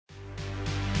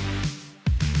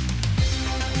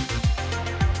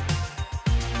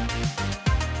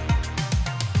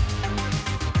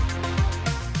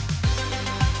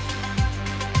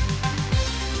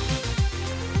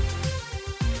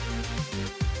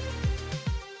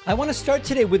I want to start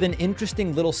today with an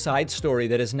interesting little side story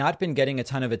that has not been getting a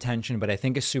ton of attention, but I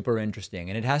think is super interesting.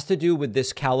 And it has to do with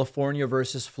this California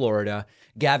versus Florida,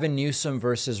 Gavin Newsom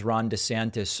versus Ron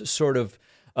DeSantis sort of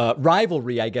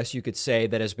rivalry, I guess you could say,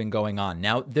 that has been going on.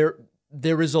 Now,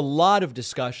 there is a lot of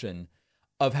discussion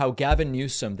of how Gavin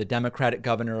Newsom, the Democratic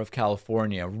governor of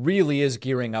California, really is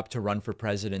gearing up to run for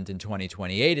president in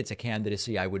 2028. It's a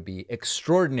candidacy I would be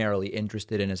extraordinarily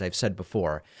interested in, as I've said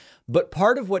before. But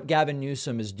part of what Gavin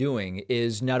Newsom is doing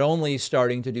is not only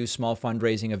starting to do small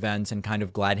fundraising events and kind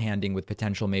of glad handing with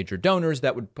potential major donors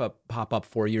that would pop up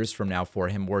 4 years from now for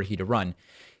him were he to run.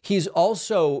 He's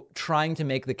also trying to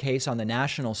make the case on the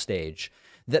national stage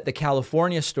that the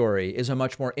California story is a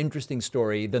much more interesting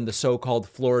story than the so-called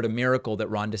Florida miracle that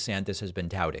Ron DeSantis has been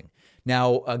touting.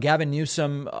 Now, Gavin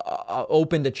Newsom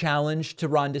opened a challenge to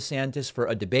Ron DeSantis for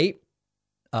a debate.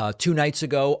 2 nights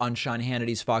ago on Sean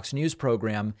Hannity's Fox News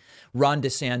program, Ron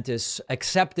DeSantis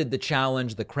accepted the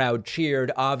challenge. The crowd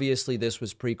cheered. Obviously, this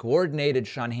was pre-coordinated.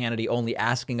 Sean Hannity only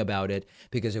asking about it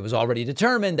because it was already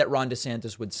determined that Ron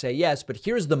DeSantis would say yes. But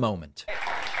here's the moment.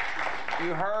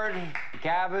 You heard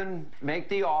Gavin make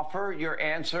the offer. Your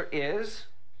answer is?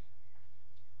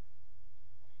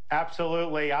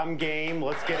 Absolutely. I'm game.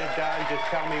 Let's get it done. Just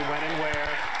tell me when and where.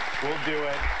 We'll do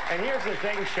it. And here's the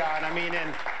thing, Sean. I mean,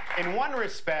 in one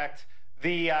respect,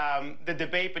 the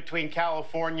debate between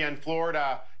California and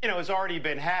Florida, has already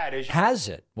been had. Has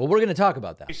it? Well, we're going to talk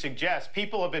about that. You suggest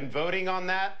people have been voting on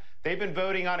that. They've been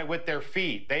voting on it with their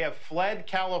feet. They have fled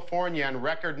California in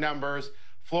record numbers.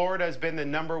 Florida has been the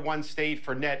 #1 state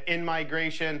for net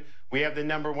in-migration. We have the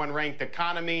 #1 ranked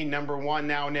economy, #1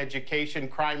 now in education,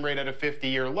 crime rate at a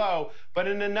 50-year low. But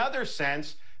in another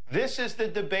sense, this is the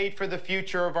debate for the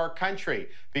future of our country,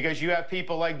 because you have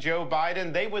people like Joe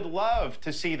Biden. They would love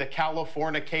to see the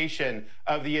Californication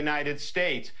of the United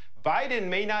States. Biden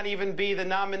may not even be the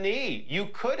nominee. You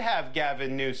could have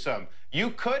Gavin Newsom.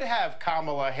 You could have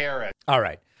Kamala Harris. All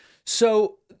right.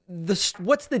 So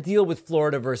what's the deal with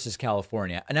Florida versus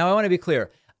California? Now, I want to be clear.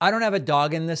 I don't have a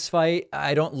dog in this fight.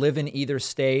 I don't live in either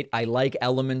state. I like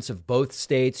elements of both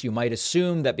states. You might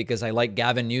assume that because I like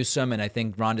Gavin Newsom and I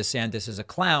think Ron DeSantis is a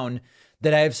clown,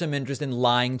 that I have some interest in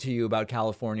lying to you about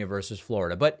California versus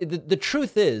Florida. But the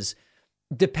truth is,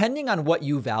 depending on what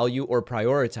you value or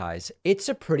prioritize, it's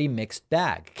a pretty mixed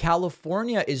bag.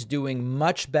 California is doing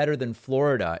much better than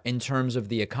Florida in terms of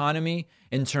the economy,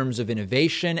 in terms of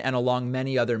innovation, and along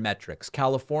many other metrics.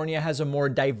 California has a more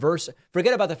diverse,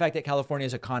 forget about the fact that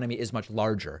California's economy is much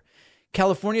larger.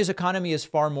 California's economy is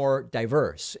far more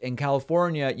diverse. In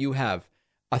California, you have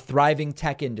a thriving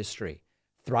tech industry,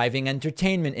 thriving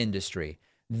entertainment industry,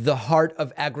 the heart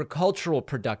of agricultural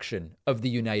production of the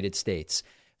United States,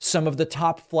 some of the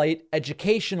top flight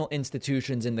educational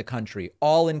institutions in the country,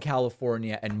 all in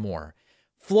California and more.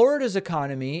 Florida's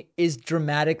economy is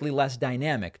dramatically less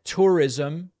dynamic.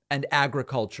 Tourism and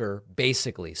agriculture,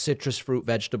 basically, citrus fruit,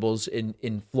 vegetables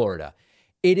in Florida.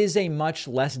 It is a much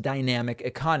less dynamic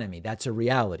economy. That's a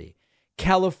reality.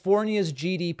 California's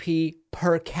GDP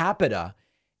per capita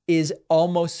is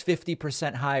almost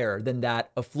 50% higher than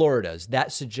that of Florida's.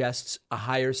 That suggests a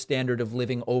higher standard of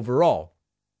living overall.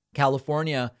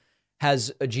 California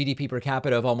has a GDP per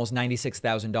capita of almost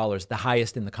 $96,000, the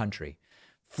highest in the country.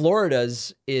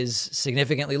 Florida's is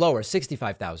significantly lower,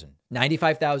 $65,000,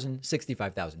 $95,000,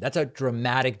 $65,000. That's a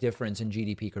dramatic difference in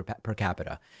GDP per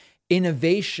capita.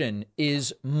 Innovation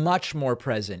is much more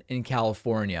present in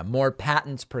California, more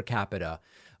patents per capita,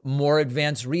 more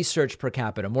advanced research per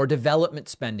capita, more development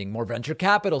spending, more venture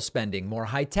capital spending, more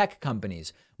high-tech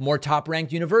companies, more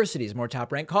top-ranked universities, more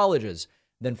top-ranked colleges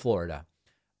than Florida.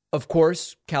 Of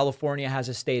course, California has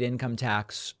a state income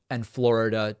tax and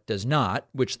Florida does not,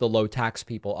 which the low tax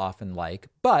people often like.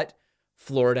 But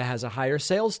Florida has a higher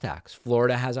sales tax.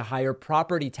 Florida has a higher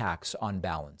property tax on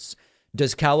balance.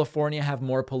 Does California have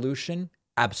more pollution?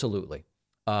 Absolutely.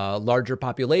 Larger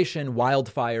population,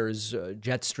 wildfires,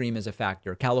 jet stream is a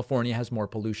factor. California has more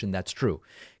pollution. That's true.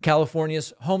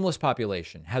 California's homeless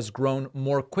population has grown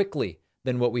more quickly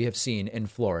than what we have seen in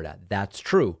Florida. That's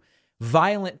true.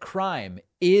 Violent crime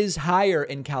is higher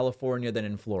in California than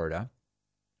in Florida,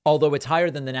 although it's higher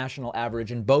than the national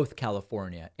average in both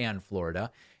California and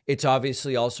Florida. It's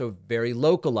obviously also very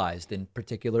localized in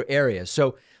particular areas.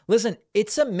 So listen,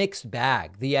 it's a mixed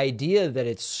bag. The idea that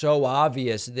it's so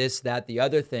obvious this, that, the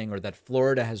other thing, or that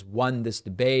Florida has won this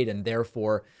debate and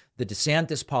therefore the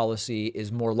DeSantis policy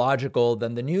is more logical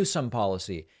than the Newsom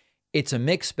policy. It's a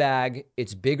mixed bag.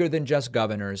 It's bigger than just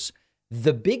governors.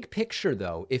 The big picture,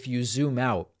 though, if you zoom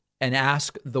out and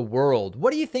ask the world,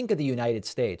 what do you think of the United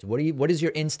States? What is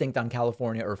your instinct on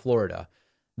California or Florida?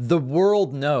 The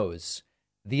world knows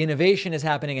The innovation is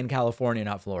happening in California,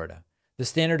 not Florida. The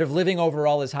standard of living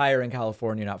overall is higher in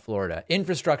California, not Florida.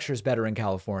 Infrastructure is better in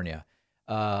California.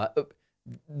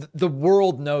 The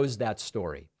world knows that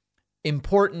story.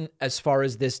 Important as far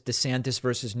as this DeSantis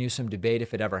versus Newsom debate,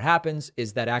 if it ever happens,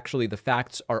 is that actually the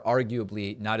facts are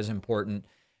arguably not as important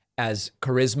as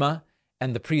charisma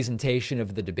and the presentation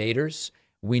of the debaters.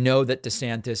 We know that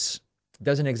DeSantis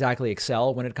doesn't exactly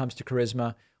excel when it comes to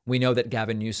charisma. We know that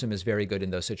Gavin Newsom is very good in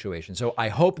those situations. So I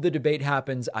hope the debate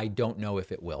happens. I don't know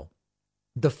if it will.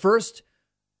 The first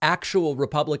actual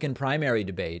Republican primary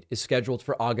debate is scheduled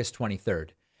for August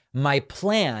 23rd. My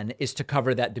plan is to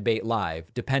cover that debate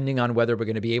live, depending on whether we're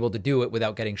going to be able to do it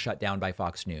without getting shut down by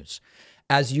Fox News.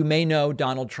 As you may know,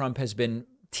 Donald Trump has been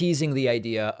teasing the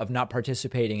idea of not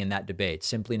participating in that debate,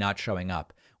 simply not showing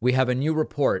up. We have a new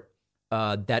report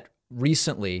that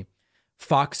recently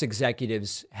Fox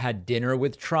executives had dinner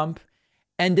with Trump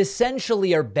and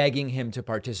essentially are begging him to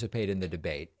participate in the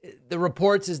debate. The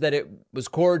reports is that it was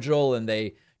cordial and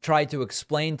they tried to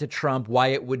explain to Trump why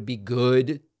it would be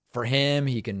good for him.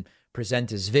 He can present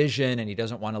his vision and he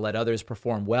doesn't want to let others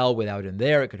perform well without him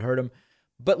there. It could hurt him.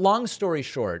 But long story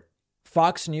short,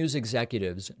 Fox News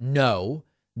executives know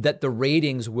that the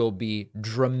ratings will be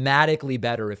dramatically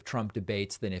better if Trump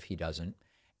debates than if he doesn't.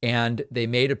 And they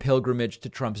made a pilgrimage to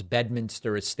Trump's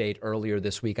Bedminster estate earlier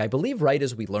this week, I believe right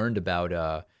as we learned about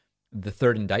the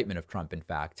third indictment of Trump, in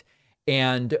fact,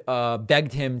 and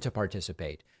begged him to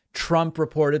participate. Trump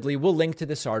reportedly, we'll link to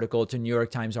this article, to New York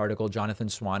Times article, Jonathan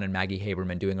Swan and Maggie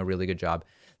Haberman doing a really good job,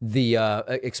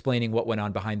 explaining what went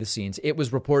on behind the scenes. It was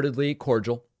reportedly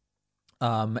cordial.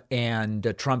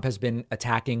 And Trump has been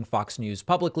attacking Fox News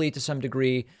publicly to some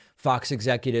degree. Fox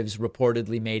executives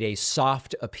reportedly made a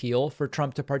soft appeal for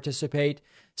Trump to participate,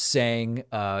 saying,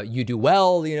 you do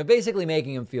well, basically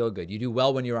making him feel good. You do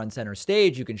well when you're on center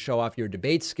stage. You can show off your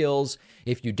debate skills.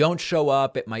 If you don't show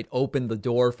up, it might open the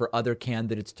door for other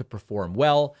candidates to perform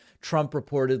well. Trump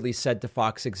reportedly said to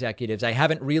Fox executives, I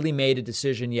haven't really made a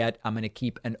decision yet. I'm going to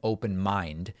keep an open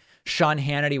mind. Sean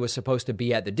Hannity was supposed to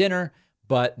be at the dinner,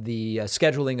 but the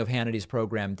scheduling of Hannity's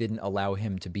program didn't allow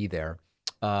him to be there.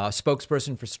 A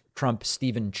spokesperson for Trump,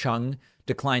 Stephen Chung,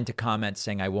 declined to comment,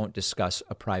 saying, I won't discuss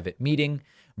a private meeting.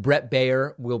 Brett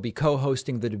Baer will be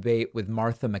co-hosting the debate with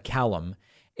Martha McCallum.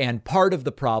 And part of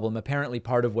the problem, apparently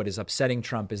part of what is upsetting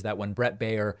Trump, is that when Brett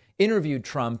Baer interviewed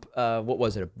Trump, a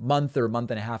month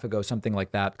and a half ago, something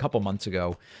like that, a couple months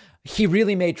ago, he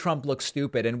really made Trump look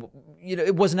stupid. And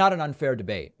it was not an unfair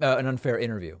debate, an unfair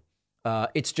interview.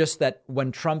 It's just that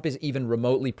when Trump is even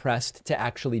remotely pressed to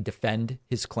actually defend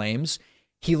his claims,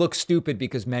 he looks stupid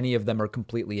because many of them are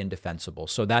completely indefensible.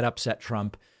 So that upset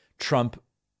Trump. Trump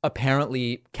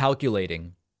apparently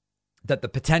calculating that the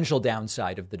potential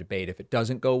downside of the debate, if it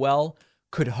doesn't go well,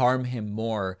 could harm him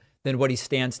more than what he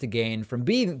stands to gain from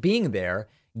being there,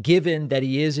 given that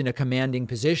he is in a commanding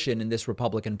position in this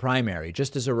Republican primary.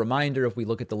 Just as a reminder, if we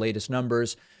look at the latest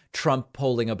numbers, Trump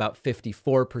polling about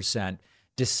 54%.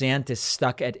 DeSantis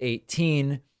stuck at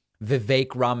 18,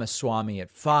 Vivek Ramaswamy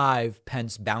at 5,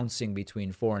 Pence bouncing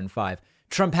between 4 and 5.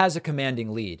 Trump has a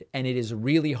commanding lead, and it is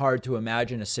really hard to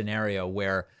imagine a scenario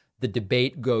where the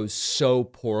debate goes so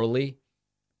poorly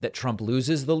that Trump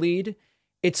loses the lead.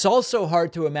 It's also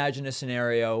hard to imagine a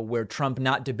scenario where Trump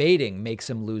not debating makes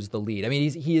him lose the lead. I mean,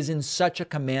 he is in such a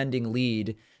commanding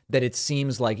lead that it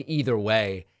seems like either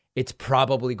way, it's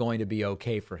probably going to be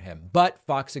okay for him. But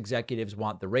Fox executives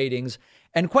want the ratings.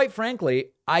 And quite frankly,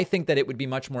 I think that it would be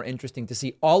much more interesting to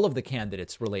see all of the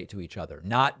candidates relate to each other,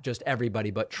 not just everybody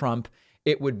but Trump.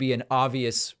 It would be an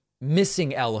obvious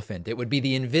missing elephant. It would be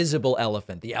the invisible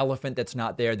elephant, the elephant that's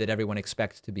not there that everyone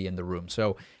expects to be in the room.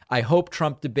 So I hope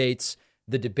Trump debates.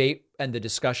 The debate and the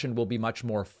discussion will be much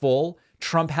more full.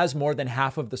 Trump has more than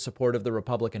half of the support of the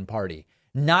Republican Party.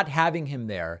 Not having him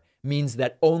there means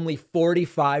that only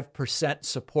 45%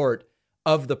 support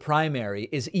of the primary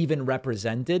is even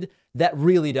represented. That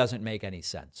really doesn't make any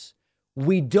sense.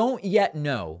 We don't yet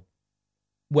know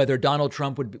whether Donald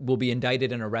Trump will be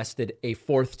indicted and arrested a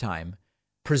fourth time,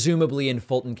 presumably in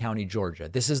Fulton County, Georgia.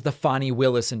 This is the Fani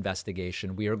Willis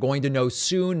investigation. We are going to know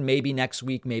soon, maybe next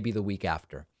week, maybe the week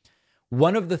after.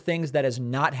 One of the things that has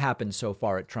not happened so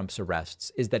far at Trump's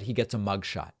arrests is that he gets a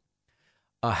mugshot.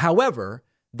 However,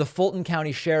 the Fulton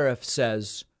County Sheriff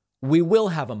says we will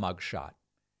have a mugshot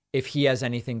if he has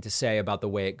anything to say about the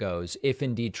way it goes, if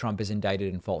indeed Trump is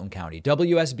indicted in Fulton County.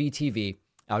 WSB-TV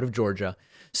out of Georgia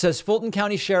says Fulton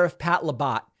County Sheriff Pat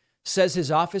Labatt says his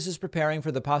office is preparing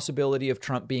for the possibility of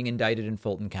Trump being indicted in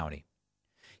Fulton County.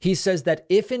 He says that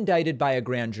if indicted by a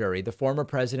grand jury, the former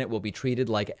president will be treated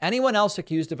like anyone else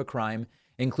accused of a crime,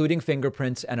 including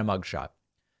fingerprints and a mugshot.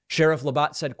 Sheriff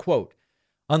Labatt said, quote,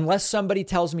 "Unless somebody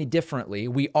tells me differently,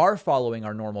 we are following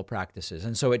our normal practices.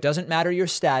 And so it doesn't matter your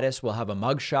status. We'll have a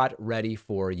mugshot ready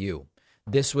for you."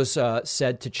 This was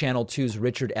said to Channel 2's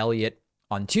Richard Elliott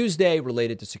on Tuesday,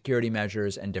 related to security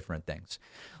measures and different things.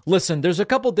 Listen, there's a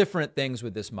couple different things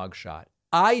with this mugshot.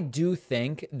 I do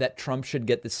think that Trump should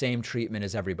get the same treatment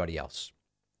as everybody else.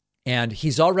 And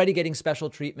he's already getting special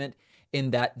treatment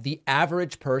in that the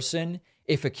average person,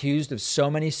 if accused of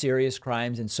so many serious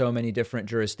crimes in so many different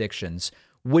jurisdictions,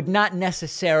 would not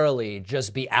necessarily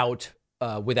just be out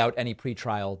without any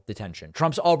pretrial detention.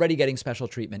 Trump's already getting special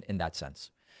treatment in that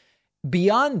sense.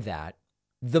 Beyond that,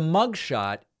 the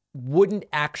mugshot wouldn't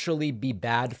actually be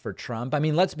bad for Trump. I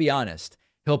mean, let's be honest.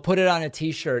 He'll put it on a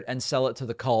T-shirt and sell it to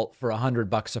the cult for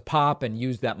 $100 a pop and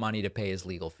use that money to pay his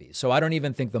legal fees. So I don't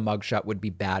even think the mugshot would be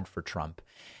bad for Trump.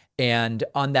 And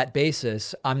on that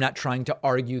basis, I'm not trying to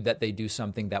argue that they do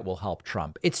something that will help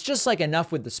Trump. It's just like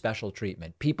enough with the special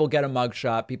treatment. People get a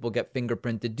mugshot, people get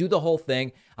fingerprinted, do the whole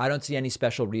thing. I don't see any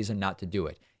special reason not to do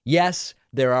it. Yes,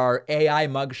 there are AI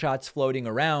mugshots floating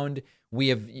around. We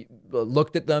have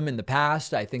looked at them in the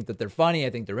past. I think that they're funny. I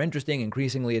think they're interesting.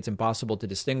 Increasingly, it's impossible to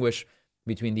distinguish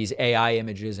between these AI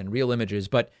images and real images.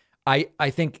 But I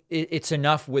think it's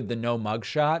enough with the no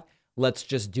mugshot. Let's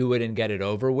just do it and get it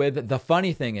over with. The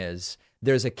funny thing is,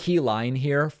 there's a key line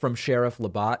here from Sheriff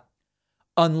Labatt.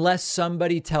 Unless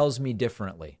somebody tells me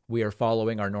differently, we are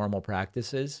following our normal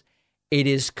practices. It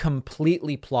is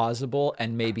completely plausible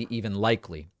and maybe even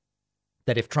likely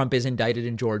that if Trump is indicted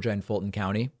in Georgia and Fulton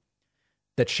County,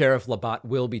 that Sheriff Labatt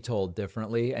will be told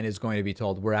differently and is going to be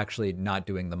told, we're actually not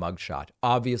doing the mugshot.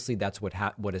 Obviously, that's what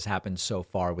has happened so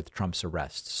far with Trump's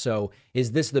arrest. So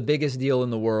is this the biggest deal in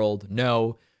the world?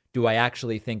 No. Do I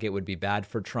actually think it would be bad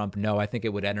for Trump? No, I think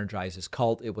it would energize his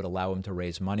cult. It would allow him to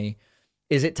raise money.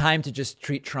 Is it time to just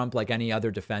treat Trump like any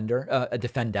other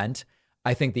defendant?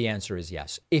 I think the answer is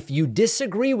yes. If you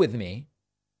disagree with me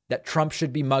that Trump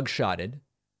should be mugshotted,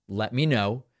 let me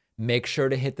know. Make sure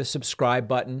to hit the subscribe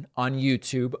button on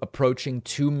YouTube, approaching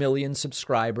 2 million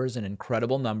subscribers, an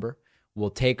incredible number. We'll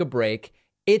take a break.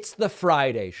 It's the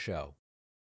Friday show.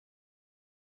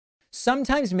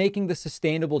 Sometimes making the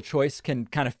sustainable choice can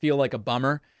kind of feel like a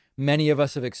bummer. Many of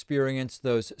us have experienced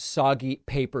those soggy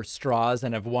paper straws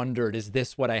and have wondered, is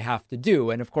this what I have to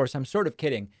do? And of course, I'm sort of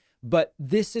kidding. But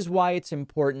this is why it's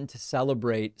important to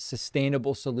celebrate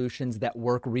sustainable solutions that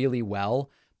work really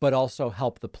well, but also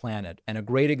help the planet. And a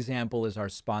great example is our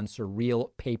sponsor,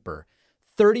 Real Paper.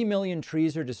 30 million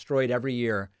trees are destroyed every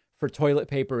year for toilet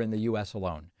paper in the US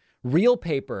alone. Real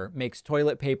Paper makes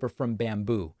toilet paper from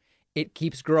bamboo. It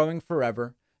keeps growing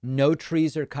forever. No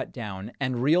trees are cut down.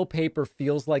 And Real Paper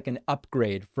feels like an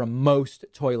upgrade from most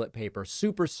toilet paper.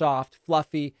 Super soft,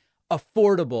 fluffy,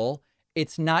 affordable.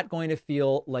 It's not going to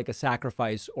feel like a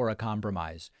sacrifice or a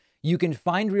compromise. You can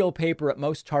find Real Paper at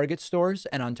most Target stores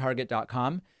and on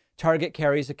Target.com. Target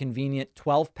carries a convenient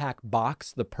 12-pack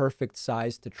box, the perfect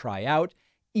size to try out.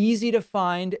 Easy to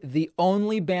find, the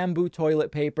only bamboo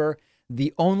toilet paper,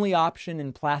 the only option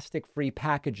in plastic-free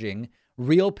packaging.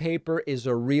 Real Paper is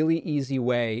a really easy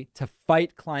way to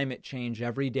fight climate change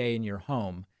every day in your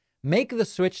home. Make the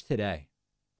switch today.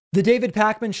 The David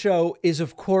Pakman Show is,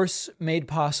 of course, made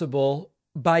possible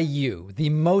by you. The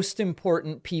most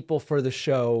important people for the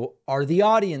show are the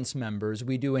audience members.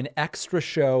 We do an extra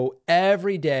show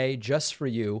every day just for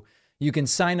you. You can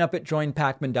sign up at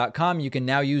joinpakman.com. You can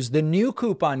now use the new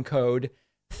coupon code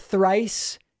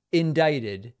Thrice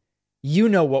Indicted. You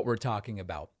know what we're talking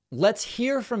about. Let's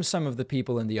hear from some of the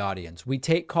people in the audience. We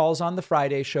take calls on the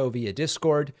Friday show via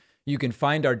Discord. You can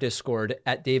find our Discord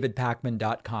at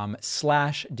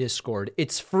davidpakman.com/Discord.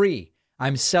 It's free.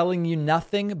 I'm selling you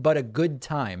nothing but a good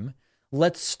time.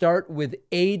 Let's start with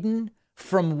Aiden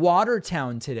from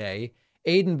Watertown today.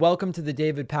 Aiden, welcome to the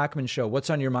David Pakman Show. What's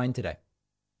on your mind today?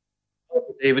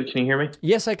 David, can you hear me?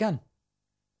 Yes, I can.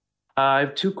 I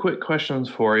have two quick questions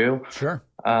for you. Sure.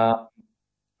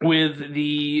 With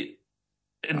the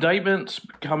indictments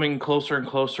coming closer and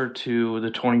closer to the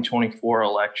 2024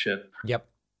 election, Yep.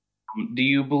 Do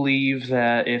you believe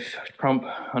that if Trump,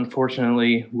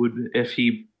 unfortunately, if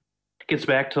he gets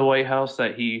back to the White House,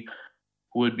 that he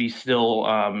would be still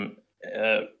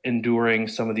enduring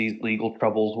some of these legal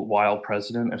troubles while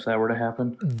president, if that were to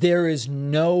happen? There is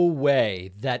no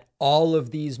way that all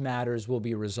of these matters will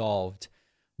be resolved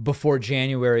before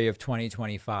January of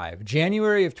 2025.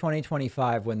 January of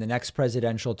 2025, when the next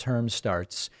presidential term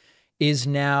starts, is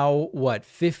now,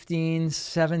 15,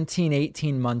 17,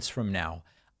 18 months from now.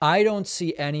 I don't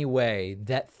see any way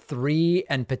that 3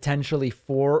 and potentially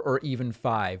 4 or even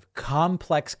 5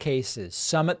 complex cases,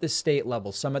 some at the state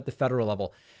level, some at the federal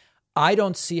level, I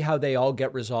don't see how they all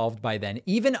get resolved by then.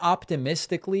 Even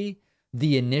optimistically,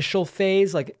 the initial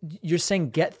phase, like you're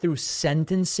saying, get through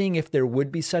sentencing if there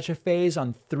would be such a phase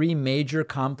on 3 major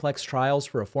complex trials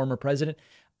for a former president.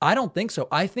 I don't think so.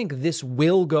 I think this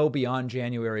will go beyond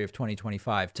January of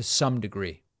 2025 to some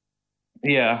degree.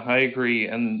 Yeah, I agree.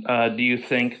 And do you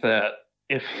think that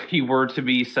if he were to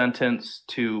be sentenced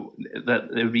to that,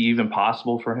 it would be even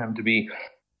possible for him to be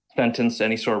sentenced to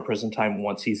any sort of prison time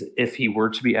if he were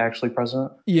to be actually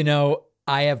president? You know,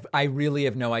 I really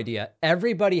have no idea.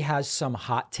 Everybody has some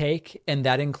hot take, and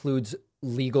that includes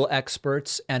legal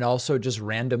experts and also just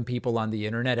random people on the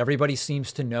internet. Everybody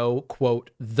seems to know,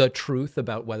 quote, the truth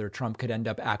about whether Trump could end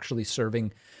up actually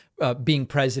serving, being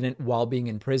president while being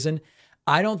in prison.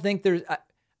 I don't think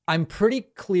I'm pretty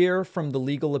clear from the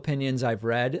legal opinions I've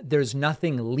read. There's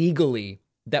nothing legally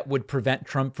that would prevent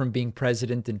Trump from being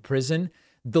president in prison.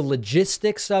 The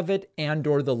logistics of it and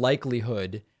or the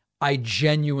likelihood, I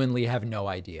genuinely have no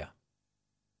idea.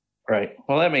 Right.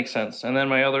 Well, that makes sense. And then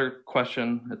my other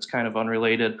question, it's kind of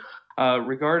unrelated,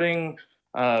 regarding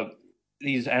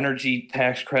these energy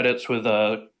tax credits with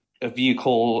a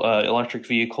vehicle, electric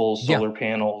vehicles, solar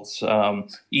panels,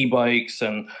 e-bikes,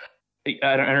 and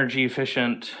energy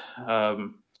efficient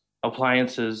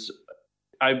appliances.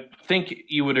 I think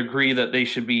you would agree that they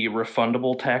should be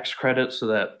refundable tax credits so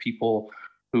that people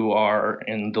who are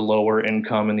in the lower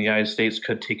income in the United States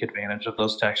could take advantage of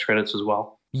those tax credits as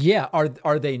well. Yeah.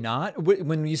 Are they not?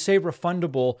 When you say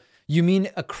refundable, you mean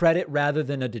a credit rather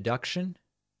than a deduction?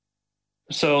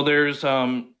 So there's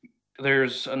a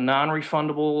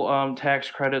non-refundable tax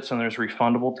credits and there's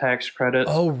refundable tax credits.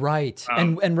 Oh, right.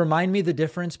 And remind me the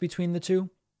difference between the two.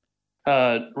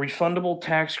 Refundable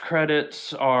tax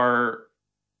credits are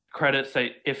credits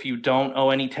that if you don't owe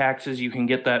any taxes, you can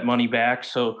get that money back.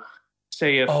 So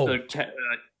say if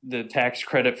the tax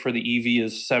credit for the EV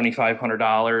is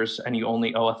 $7,500 and you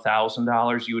only owe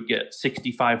 $1,000, you would get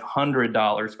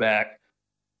 $6,500 back.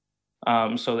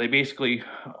 So they basically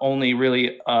only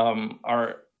really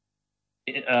are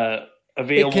available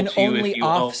to you. It can only if you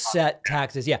offset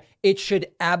taxes. Yeah, it should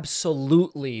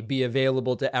absolutely be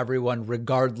available to everyone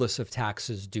regardless of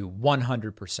taxes due,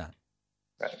 100%.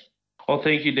 Right. Well,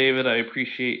 thank you, David. I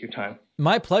appreciate your time.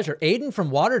 My pleasure. Aiden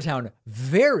from Watertown,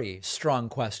 very strong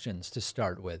questions to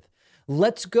start with.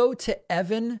 Let's go to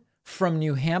Evan from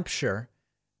New Hampshire.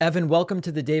 Evan, welcome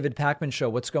to the David Pakman Show.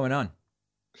 What's going on?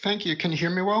 Thank you. Can you hear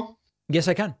me well? Yes,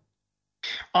 I can.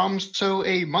 So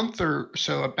a month or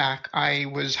so back, I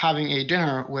was having a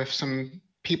dinner with some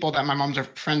people that my mom's are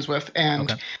friends with,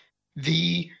 and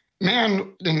the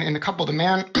man in the couple, the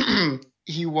man,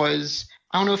 he was,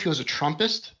 I don't know if he was a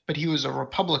Trumpist, but he was a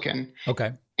Republican.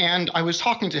 Okay. And I was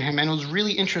talking to him, and it was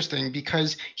really interesting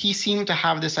because he seemed to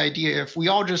have this idea, if we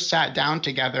all just sat down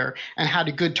together and had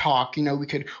a good talk, we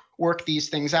could work these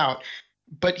things out.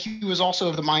 But he was also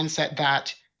of the mindset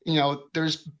that,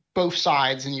 there's both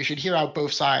sides and you should hear out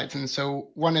both sides. And so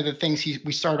one of the things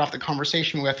we started off the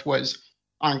conversation with was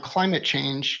on climate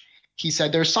change. He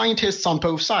said there's scientists on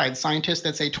both sides, scientists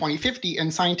that say 2050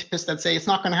 and scientists that say it's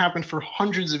not going to happen for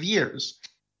hundreds of years.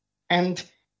 And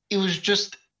it was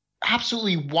just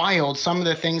absolutely wild, some of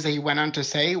the things that he went on to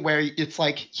say, where it's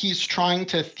like he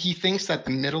thinks that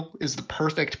the middle is the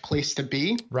perfect place to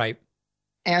be. Right.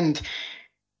 And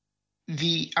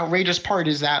the outrageous part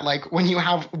is that, like, when you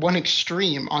have one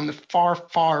extreme on the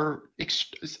far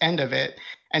end of it,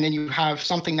 and then you have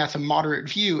something that's a moderate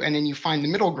view, and then you find the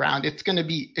middle ground, it's going to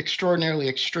be extraordinarily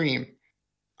extreme.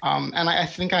 And I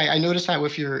think I noticed that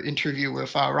with your interview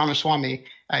with Ramaswamy,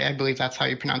 I believe that's how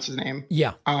you pronounce his name.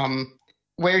 Yeah.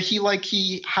 Where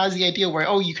he has the idea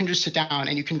where, you can just sit down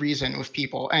and you can reason with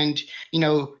people. And,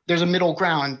 there's a middle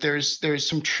ground. There's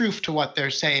some truth to what they're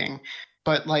saying.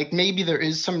 But like maybe there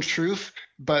is some truth,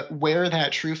 but where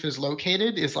that truth is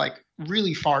located is like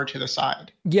really far to the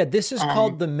side. Yeah, this is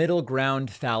called the middle ground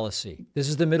fallacy. This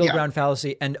is the middle ground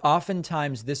fallacy. And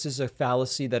oftentimes this is a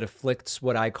fallacy that afflicts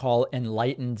what I call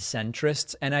enlightened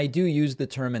centrists. And I do use the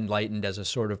term enlightened as a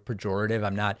sort of pejorative.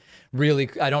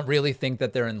 I don't really think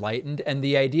that they're enlightened. And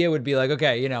the idea would be like,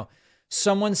 okay,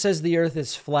 someone says the earth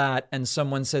is flat and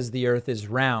someone says the earth is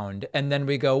round. And then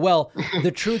we go, well,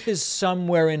 the truth is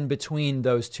somewhere in between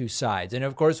those two sides. And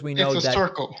of course we know it's a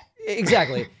circle.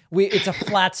 Exactly. It's a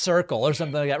flat circle or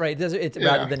something like that, right?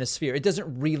 Rather than a sphere. It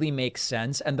doesn't really make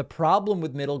sense. And the problem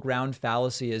with middle ground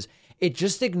fallacy is it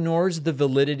just ignores the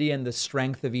validity and the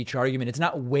strength of each argument. It's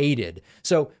not weighted.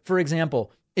 So, for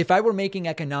example, if I were making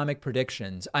economic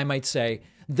predictions, I might say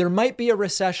there might be a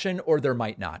recession or there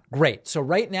might not. Great. So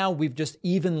right now we've just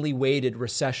evenly weighted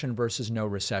recession versus no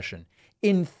recession.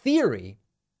 In theory,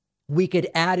 we could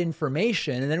add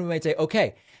information, and then we might say,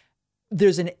 okay,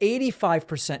 there's an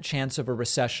 85% chance of a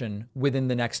recession within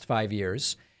the next 5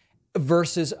 years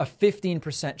versus a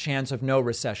 15% chance of no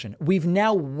recession. We've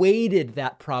now weighted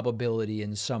that probability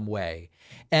in some way.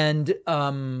 And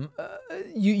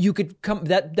you could come,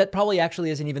 that probably actually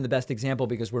isn't even the best example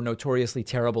because we're notoriously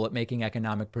terrible at making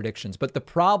economic predictions. But the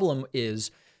problem is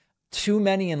too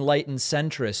many enlightened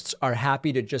centrists are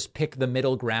happy to just pick the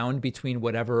middle ground between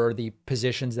whatever are the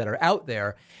positions that are out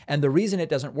there. And the reason it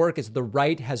doesn't work is the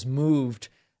right has moved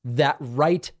that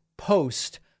right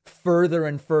post further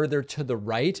and further to the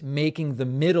right, making the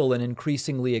middle an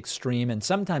increasingly extreme and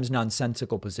sometimes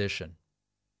nonsensical position.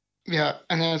 Yeah,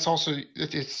 and then it's also,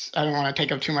 I don't want to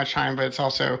take up too much time, but it's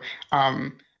also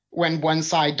when one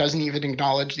side doesn't even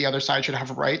acknowledge the other side should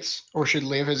have rights or should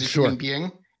live as a human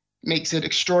being, makes it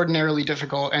extraordinarily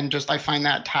difficult. And just I find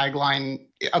that tagline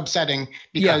upsetting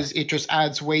because it just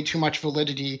adds way too much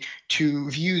validity to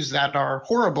views that are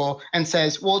horrible and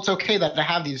says, well, it's okay that I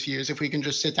have these views if we can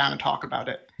just sit down and talk about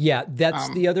it. Yeah,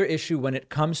 that's the other issue when it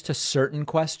comes to certain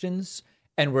questions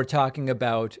and we're talking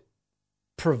about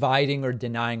providing or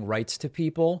denying rights to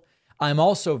people. I'm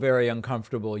also very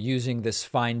uncomfortable using this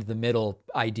find the middle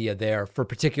idea there for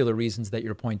particular reasons that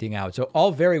you're pointing out. So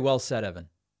all very well said, Evan.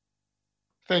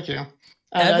 Thank you.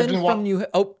 Evan from New...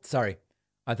 Oh, sorry.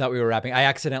 I thought we were wrapping. I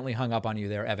accidentally hung up on you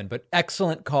there, Evan. But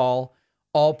excellent call.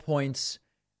 All points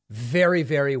very,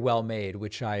 very well made,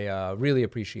 which I really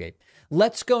appreciate.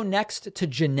 Let's go next to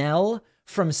Janelle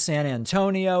from San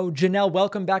Antonio. Janelle,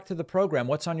 welcome back to the program.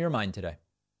 What's on your mind today?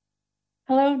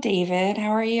 Hello, David.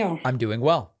 How are you? I'm doing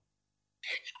well.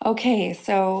 Okay,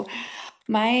 so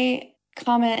my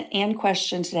comment and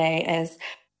question today is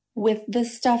with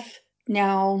this stuff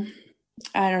now,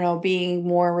 I don't know, being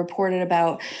more reported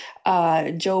about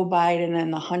Joe Biden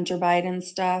and the Hunter Biden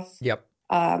stuff. Yep.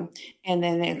 And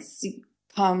then it's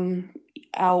come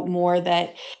out more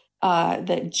that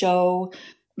that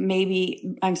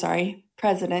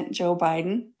President Joe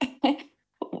Biden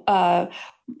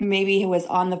maybe he was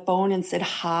on the phone and said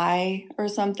hi or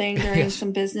something during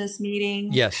some business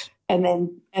meetings. Yes. And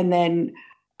then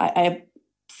I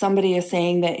somebody is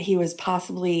saying that he was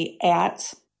possibly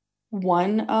at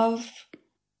one of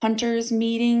Hunter's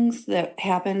meetings that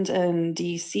happened in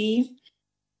DC.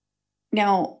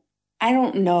 Now, I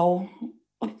don't know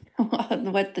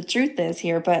what the truth is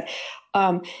here, but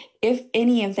if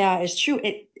any of that is true,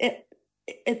 it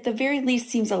at the very least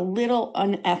seems a little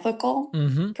unethical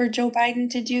for Joe Biden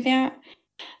to do that.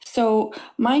 So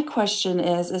my question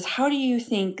is how do you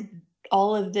think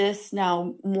all of this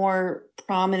now more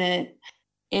prominent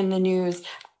in the news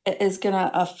is going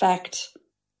to affect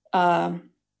the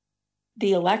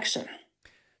election?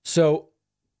 So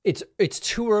it's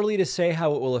too early to say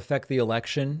how it will affect the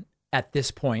election at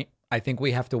this point. I think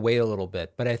we have to wait a little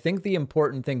bit. But I think the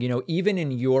important thing, even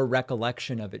in your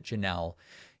recollection of it, Janelle,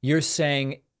 you're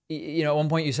saying, at one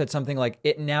point you said something like,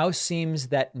 it now seems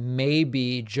that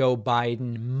maybe Joe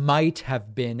Biden might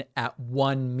have been at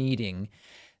one meeting.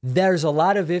 There's a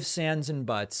lot of ifs, ands, and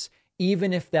buts.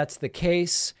 Even if that's the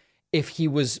case, if he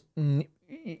was,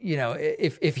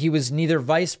 if he was neither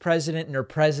vice president nor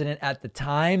president at the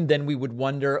time, then we would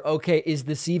wonder, okay, is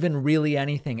this even really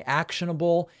anything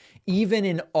actionable? Even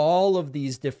in all of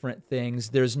these different things,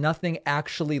 there's nothing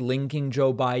actually linking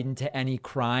Joe Biden to any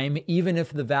crime, even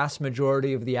if the vast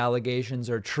majority of the allegations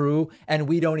are true, and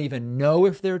we don't even know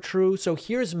if they're true. So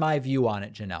here's my view on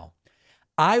it, Janelle.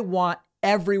 I want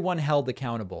everyone held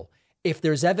accountable. If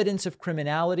there's evidence of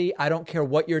criminality, I don't care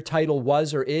what your title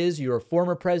was or is, you're a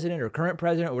former president or current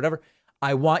president or whatever,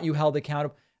 I want you held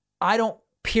accountable.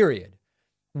 Period.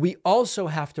 We also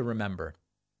have to remember,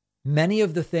 many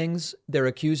of the things they're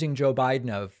accusing Joe Biden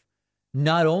of,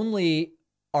 not only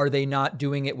are they not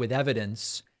doing it with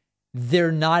evidence,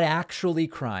 they're not actually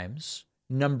crimes.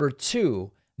 Number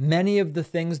two, many of the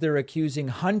things they're accusing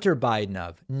Hunter Biden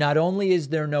of, not only is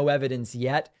there no evidence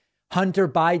yet, Hunter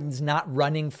Biden's not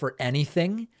running for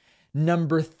anything.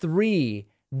 Number three,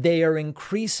 they are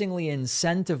increasingly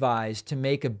incentivized to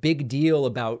make a big deal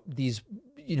about these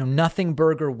nothing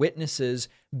burger witnesses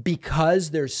because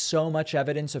there's so much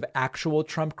evidence of actual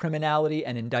Trump criminality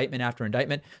and indictment after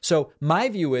indictment. So my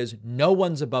view is no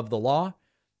one's above the law.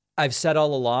 I've said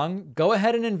all along, go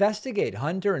ahead and investigate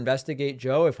Hunter, investigate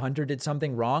Joe. If Hunter did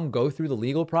something wrong, go through the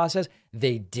legal process.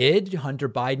 They did. Hunter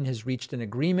Biden has reached an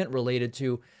agreement related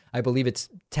to, I believe it's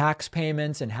tax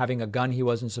payments and having a gun he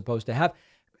wasn't supposed to have.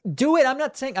 Do it. I'm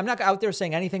not out there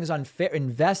saying anything is unfair.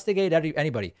 Investigate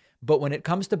anybody. But when it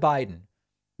comes to Biden,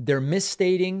 they're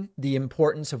misstating the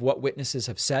importance of what witnesses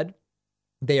have said.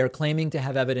 They are claiming to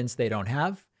have evidence they don't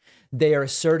have. They are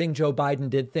asserting Joe Biden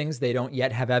did things they don't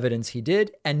yet have evidence he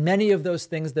did. And many of those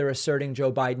things they're asserting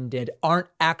Joe Biden did aren't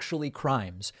actually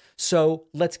crimes. So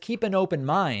let's keep an open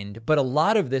mind. But a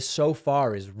lot of this so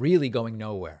far is really going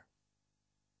nowhere.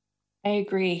 I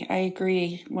agree.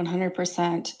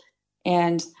 100%.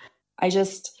 And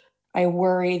I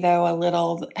worry though a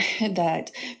little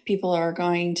that people are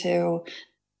going to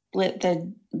split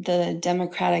the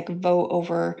Democratic vote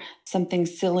over something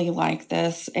silly like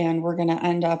this, and we're going to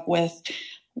end up with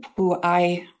who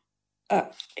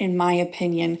in my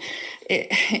opinion, it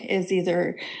is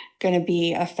either going to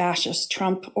be a fascist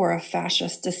Trump or a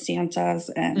fascist DeSantis,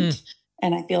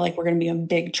 and I feel like we're going to be in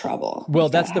big trouble. Well,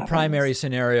 that's the primary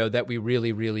scenario that we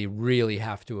really, really, really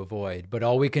have to avoid. But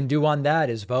all we can do on that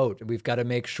is vote. We've got to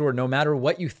make sure, no matter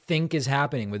what you think is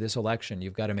happening with this election,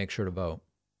 you've got to make sure to vote.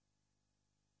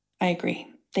 I agree.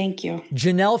 Thank you.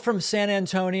 Janelle from San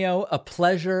Antonio, a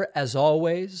pleasure as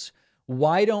always.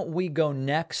 Why don't we go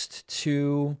next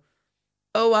to,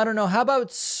 I don't know. How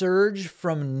about Serge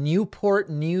from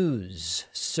Newport News?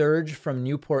 Serge from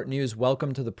Newport News,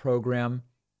 welcome to the program.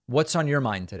 What's on your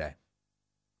mind today?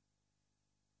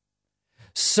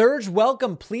 Serge,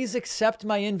 welcome. Please accept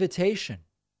my invitation.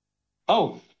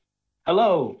 Oh,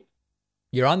 hello.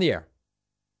 You're on the air.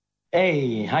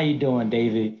 Hey, how you doing,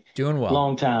 David? Doing well.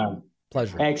 Long time.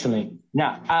 Pleasure. Excellent.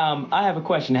 Now, I have a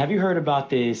question. Have you heard about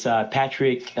this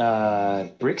Patrick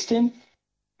Brixton?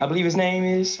 I believe his name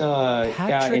is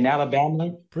in Alabama.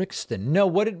 Brixton. No,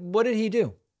 what did he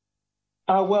do?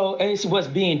 Well, it's what's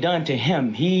being done to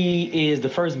him. He is the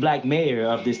first black mayor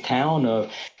of this town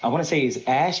of, I want to say it's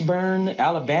Ashburn,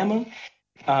 Alabama.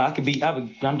 I think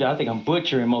I'm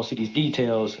butchering most of these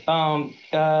details.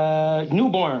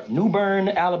 Newbern,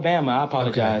 Alabama. I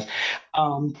apologize.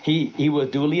 Okay. He was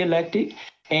duly elected,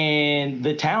 and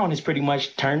the town has pretty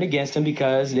much turned against him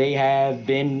because they have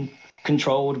been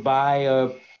controlled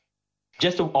by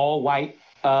just an all-white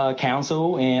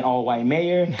council and all-white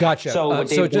mayor. Gotcha. So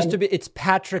it's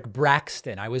Patrick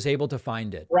Braxton. I was able to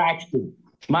find it. Braxton.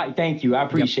 Thank you. I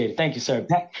appreciate it. Thank you, sir.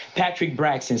 Patrick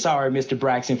Braxton. Sorry, Mr.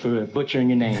 Braxton, for butchering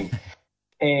your name.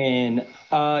 And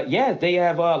they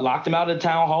have locked him out of the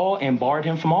town hall and barred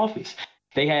him from office.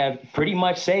 They have pretty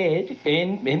much said,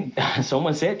 and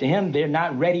someone said to him, they're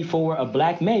not ready for a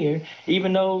black mayor,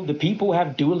 even though the people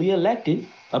have duly elected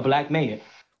a black mayor.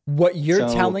 What you're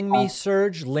telling me,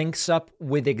 Serge, links up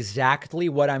with exactly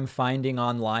what I'm finding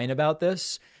online about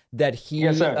this. That he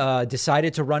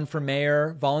decided to run for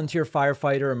mayor, volunteer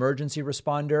firefighter, emergency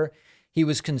responder. He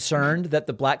was concerned that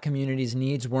the black community's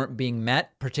needs weren't being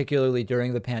met, particularly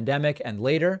during the pandemic and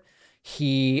later.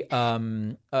 He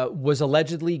was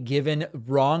allegedly given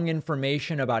wrong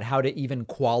information about how to even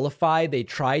qualify. They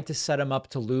tried to set him up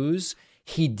to lose.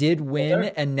 He did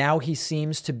win, and now he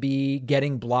seems to be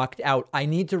getting blocked out. I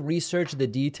need to research the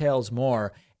details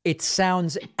more. It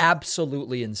sounds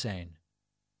absolutely insane.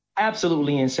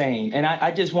 Absolutely insane. And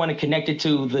I just want to connect it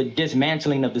to the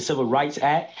dismantling of the Civil Rights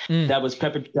Act that was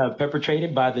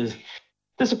perpetrated by the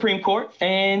Supreme Court.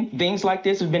 And things like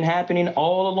this have been happening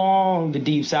all along the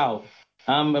Deep South.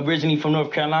 I'm originally from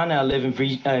North Carolina. I live in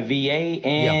VA,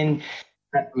 and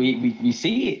we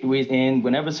see it. And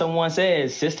whenever someone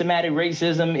says systematic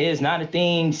racism is not a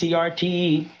thing,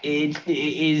 CRT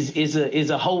is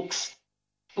a hoax,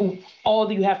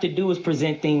 all you have to do is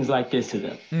present things like this to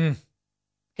them.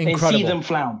 Incredible. And see them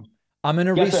flounder. I'm going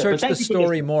to research the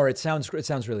story more. It sounds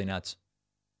really nuts.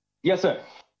 Yes, sir.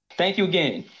 Thank you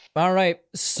again. All right.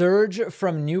 Serge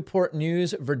from Newport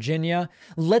News, Virginia.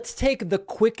 Let's take the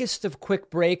quickest of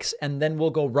quick breaks, and then we'll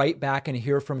go right back and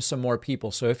hear from some more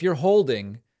people. So if you're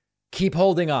holding, keep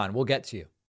holding on. We'll get to you.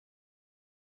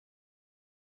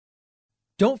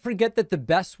 Don't forget that the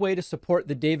best way to support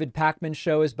the David Pakman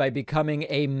Show is by becoming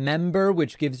a member,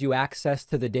 which gives you access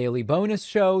to the daily bonus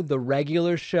show, the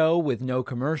regular show with no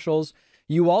commercials.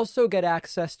 You also get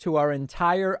access to our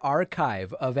entire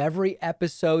archive of every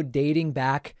episode dating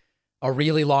back a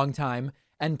really long time,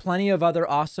 and plenty of other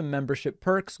awesome membership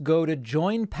perks. Go to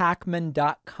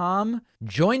joinpakman.com,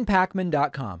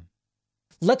 joinpakman.com.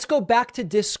 Let's go back to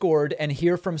Discord and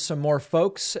hear from some more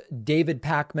folks.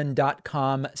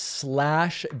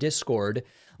 davidpakman.com/Discord.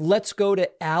 Let's go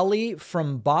to Allie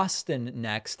from Boston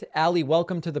next. Allie,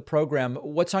 welcome to the program.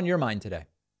 What's on your mind today?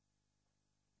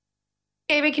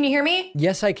 David, can you hear me?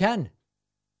 Yes, I can.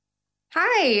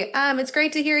 Hi, it's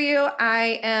great to hear you.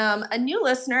 I am a new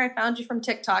listener. I found you from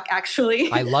TikTok,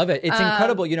 actually. I love it. It's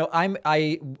incredible. You know, I'm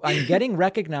getting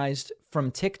recognized from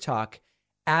TikTok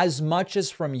as much as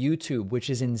from YouTube, which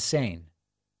is insane.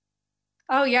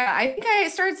 Oh, yeah. I think I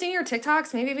started seeing your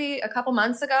TikToks maybe a couple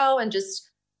months ago and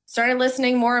just started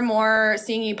listening more and more,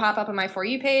 seeing you pop up on my For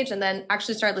You page, and then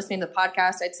actually started listening to the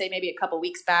podcast, I'd say maybe a couple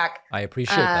weeks back. I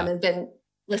appreciate that. And been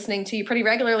listening to you pretty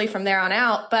regularly from there on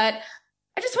out. But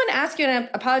I just want to ask you, and I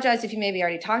apologize if you maybe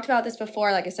already talked about this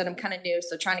before. Like I said, I'm kind of new,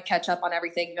 so trying to catch up on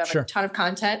everything. You have a ton of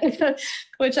content,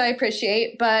 which I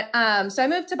appreciate. But so I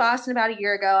moved to Boston about a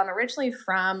year ago. I'm originally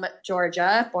from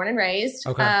Georgia, born and raised.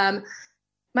 Okay.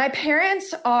 My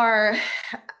parents are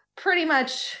pretty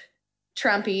much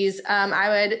Trumpies. I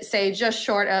would say just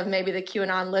short of maybe the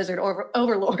QAnon lizard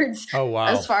overlords. Oh, wow.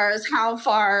 As far as how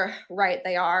far right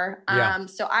they are. Yeah.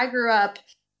 So I grew up,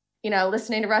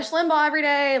 listening to Rush Limbaugh every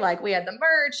day. Like, we had the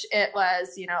merch. It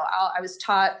was, I was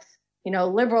taught,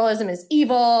 liberalism is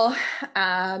evil.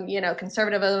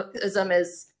 Conservatism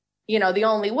is, the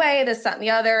only way, this, that, and the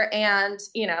other. And,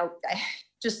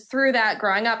 just through that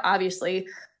growing up, obviously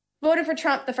voted for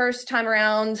Trump the first time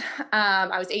around.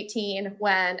 I was 18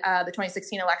 when the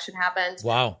 2016 election happened.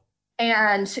 Wow.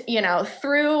 And,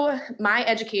 through my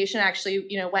education, actually,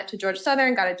 went to Georgia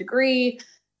Southern, got a degree,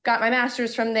 got my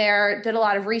master's from there, did a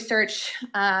lot of research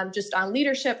just on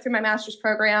leadership through my master's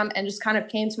program, and just kind of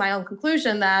came to my own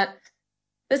conclusion that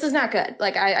this is not good.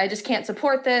 Like, I just can't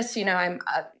support this. I'm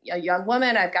a young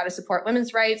woman. I've got to support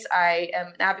women's rights. I am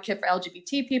an advocate for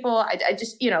LGBT people. I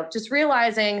just, just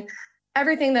realizing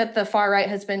everything that the far right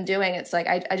has been doing, it's like,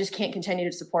 I just can't continue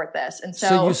to support this. And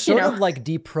so you sort of like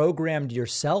deprogrammed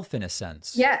yourself in a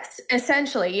sense. Yes,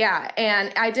 essentially. Yeah.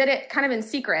 And I did it kind of in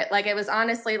secret. Like, it was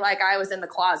honestly like I was in the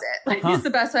closet. Like, it's the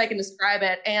best way I can describe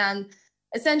it. And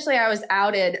essentially I was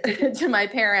outed to my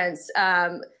parents.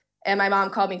 And my mom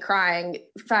called me crying,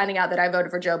 finding out that I voted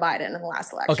for Joe Biden in the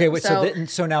last election. Okay, wait.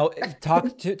 So now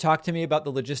talk to me about the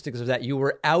logistics of that. You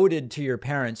were outed to your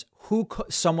parents.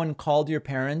 Someone called your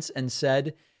parents and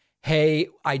said, "Hey,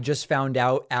 I just found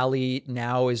out Allie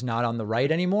now is not on the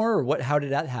right anymore," or what? How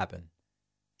did that happen?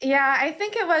 Yeah, I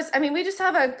think it was. I mean, we just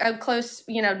have a close,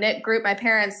 knit group. My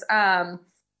parents, our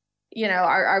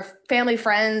family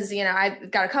friends.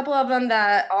 I've got a couple of them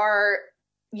that are,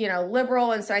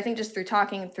 liberal. And so I think just through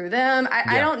talking through them,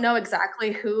 I don't know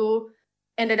exactly who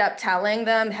ended up telling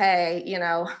them, hey,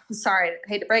 sorry, I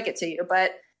hate to break it to you.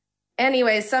 But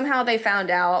anyways, somehow they found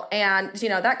out. And,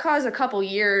 that caused a couple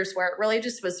years where it really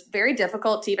just was very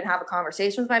difficult to even have a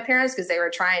conversation with my parents because they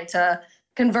were trying to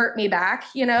convert me back,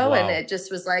 Wow. And it just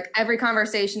was like every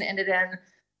conversation ended in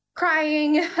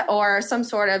crying or some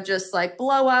sort of just like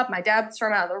blow up. My dad would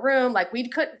storm out of the room. Like, we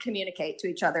couldn't communicate to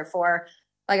each other for,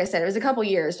 like I said, it was a couple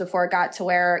years before it got to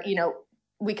where,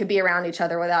 we could be around each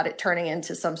other without it turning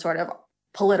into some sort of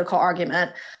political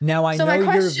argument. Now, I know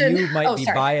your view might be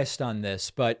biased on this,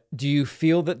 but do you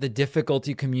feel that the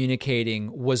difficulty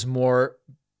communicating was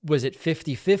it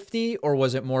 50-50, or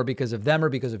was it more because of them or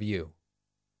because of you?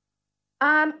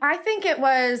 I think it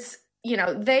was,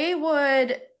 they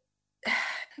would,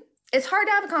 it's hard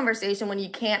to have a conversation when you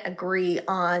can't agree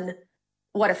on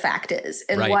what a fact is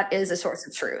and what is a source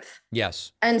of truth.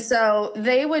 Yes. And so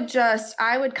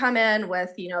I would come in with,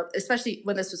 especially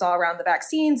when this was all around the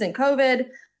vaccines and COVID,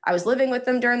 I was living with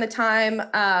them during the time.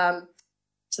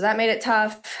 So that made it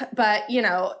tough. But,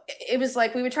 it was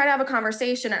like we would try to have a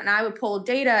conversation and I would pull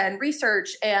data and research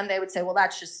and they would say, well,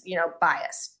 that's just,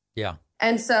 bias. Yeah.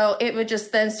 And so it would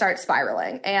just then start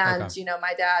spiraling. And,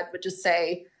 my dad would just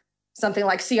say something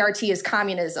like CRT is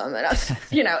communism. And,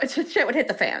 shit would hit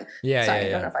the fan. Yeah. Sorry, I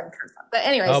don't know if I can curse that. But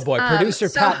anyways. Oh boy, producer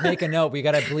Pat, make a note. We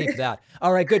got to bleep that.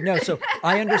 All right, good. No, so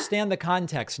I understand the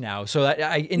context now. So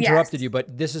I interrupted you,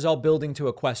 but this is all building to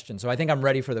a question. So I think I'm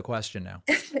ready for the question now.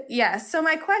 Yes. So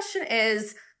my question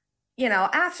is,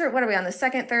 after, what are we on, the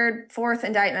second, third, fourth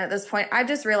indictment at this point, I've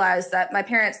just realized that my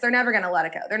parents, they're never going to let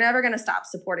it go. They're never going to stop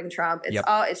supporting Trump.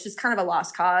 It's just kind of a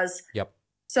lost cause. Yep.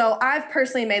 So I've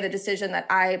personally made the decision that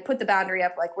I put the boundary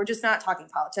of like, we're just not talking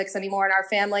politics anymore in our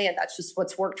family. And that's just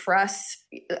what's worked for us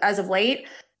as of late.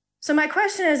 So my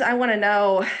question is, I want to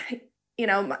know,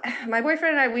 my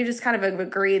boyfriend and I, we just kind of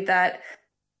agreed that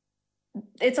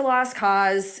it's a lost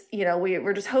cause.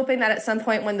 We're just hoping that at some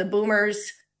point when the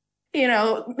boomers,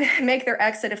 make their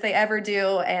exit, if they ever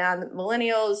do, and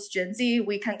millennials, Gen Z,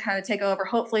 we can kind of take over.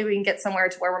 Hopefully we can get somewhere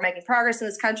to where we're making progress in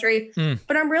this country.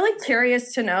 But I'm really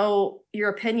curious to know your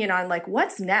opinion on like,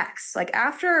 what's next? Like,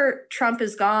 after Trump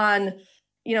is gone,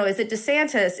 is it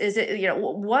DeSantis? Is it,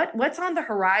 what's on the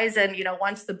horizon,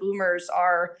 once the boomers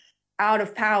are out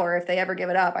of power, if they ever give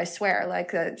it up? I swear,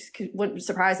 like, it wouldn't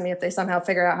surprise me if they somehow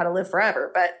figure out how to live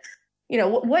forever. But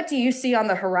what do you see on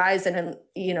the horizon? And,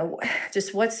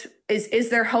 just is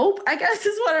there hope, I guess,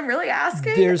 is what I'm really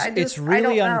asking. It's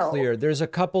really unclear. There's a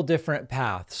couple different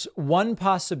paths. One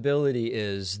possibility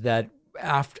is that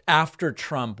after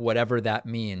Trump, whatever that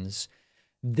means,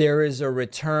 there is a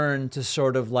return to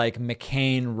sort of like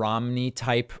McCain-Romney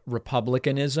type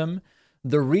Republicanism.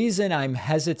 The reason I'm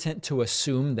hesitant to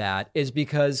assume that is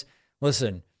because,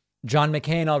 listen, John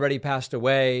McCain already passed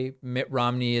away. Mitt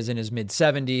Romney is in his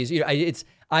mid-70s.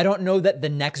 I don't know that the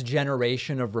next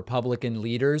generation of Republican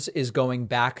leaders is going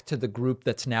back to the group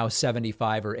that's now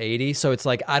 75 or 80. So it's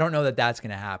like, I don't know that that's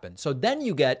going to happen. So then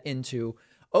you get into,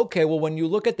 okay, well, when you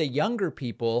look at the younger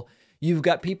people, you've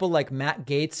got people like Matt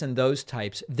Gaetz and those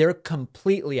types. They're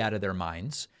completely out of their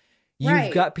minds.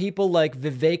 You've got people like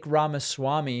Vivek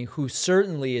Ramaswamy, who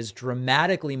certainly is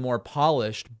dramatically more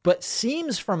polished, but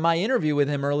seems, from my interview with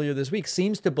him earlier this week,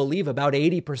 seems to believe about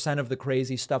 80% of the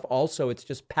crazy stuff. Also, it's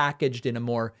just packaged in a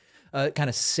more kind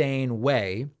of sane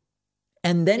way.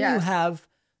 And then you have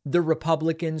the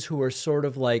Republicans who are sort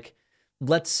of like,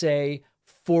 let's say,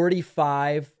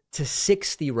 45 to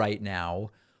 60 right now,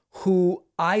 who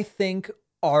I think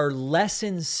are less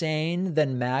insane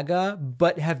than MAGA,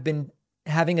 but have been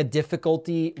having a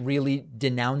difficulty really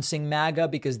denouncing MAGA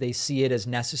because they see it as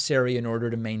necessary in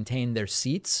order to maintain their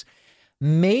seats.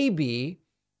 Maybe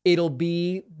it'll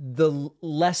be the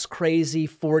less crazy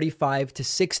 45 to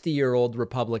 60-year-old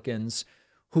Republicans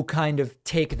who kind of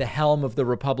take the helm of the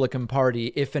Republican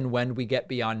Party if and when we get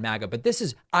beyond MAGA. But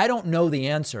I don't know the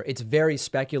answer. It's very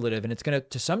speculative, and it's going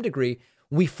to some degree,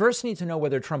 we first need to know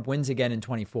whether Trump wins again in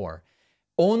 24.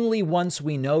 Only once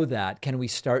we know that can we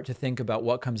start to think about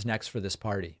what comes next for this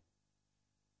party.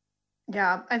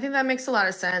 Yeah, I think that makes a lot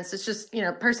of sense. It's just,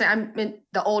 personally, I'm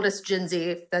the oldest Gen Z,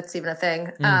 if that's even a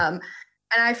thing. And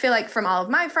I feel like from all of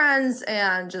my friends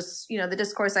and just, the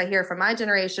discourse I hear from my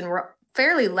generation, we're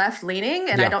fairly left leaning.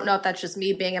 And I don't know if that's just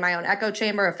me being in my own echo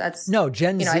chamber, if that's... No,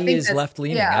 Gen Z is left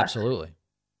leaning. Yeah. Absolutely.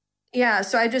 Yeah.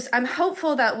 So I'm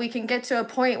hopeful that we can get to a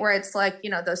point where it's like,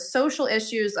 the social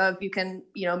issues of you can,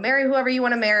 marry whoever you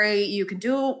want to marry. You can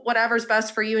do whatever's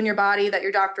best for you and your body that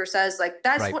your doctor says. Like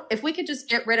that's what, if we could just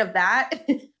get rid of that,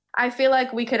 I feel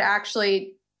like we could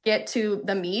actually get to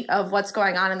the meat of what's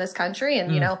going on in this country. And,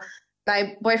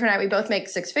 my boyfriend and I, we both make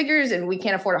six figures and we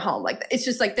can't afford a home. Like, it's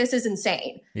just like, this is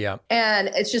insane. Yeah. And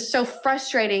it's just so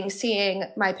frustrating seeing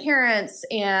my parents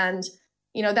and,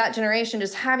 that generation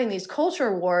just having these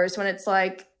culture wars when it's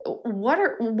like, what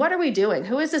are we doing?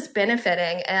 Who is this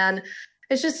benefiting? And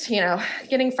it's just,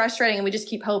 getting frustrating. And we just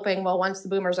keep hoping, well, once the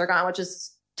boomers are gone, which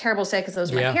is terrible to say because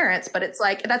those are my parents, but it's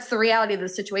like, that's the reality of the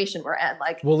situation we're in.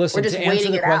 Like, well, listen, we're just to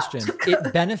answer the question, out.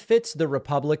 It benefits the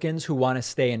Republicans who want to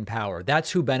stay in power.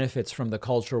 That's who benefits from the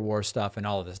culture war stuff and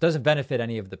all of this. It doesn't benefit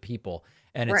any of the people.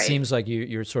 And it seems like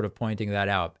you're sort of pointing that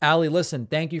out. Allie, listen,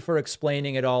 thank you for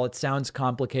explaining it all. It sounds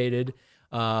complicated,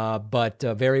 but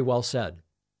very well said.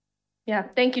 Yeah.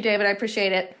 Thank you, David. I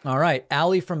appreciate it. All right.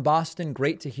 Allie from Boston,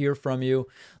 great to hear from you.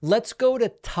 Let's go to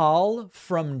Tal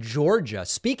from Georgia.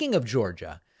 Speaking of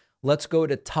Georgia, let's go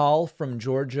to Tal from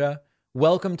Georgia.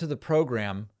 Welcome to the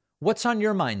program. What's on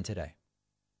your mind today?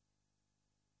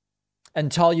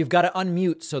 And Tal, you've got to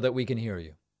unmute so that we can hear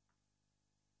you.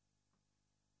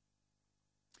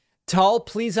 Tal,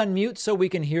 please unmute so we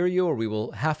can hear you, or we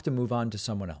will have to move on to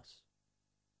someone else.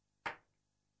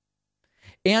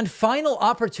 And final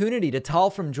opportunity to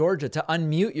Tal from Georgia to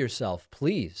unmute yourself,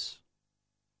 please.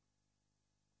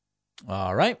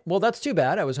 All right. Well, that's too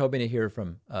bad. I was hoping to hear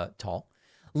from Tal.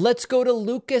 Let's go to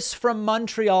Lucas from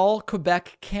Montreal,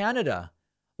 Quebec, Canada.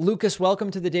 Lucas, welcome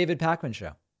to the David Pakman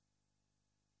Show.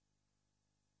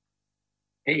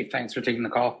 Hey, thanks for taking the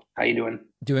call. How you doing?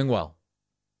 Doing well.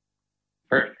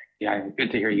 Perfect. Yeah,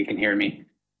 good to hear you can hear me.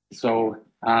 So,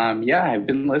 I've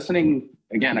been listening,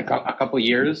 again, a couple of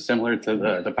years, similar to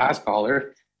the past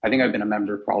caller. I think I've been a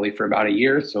member probably for about a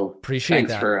year. So appreciate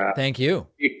that. Thank you.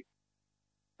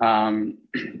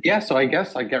 So I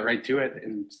guess I'll get right to it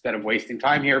instead of wasting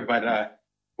time here. But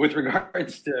with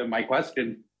regards to my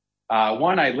question,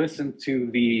 one, I listened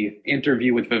to the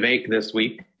interview with Vivek this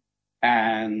week.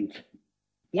 And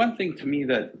one thing to me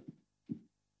that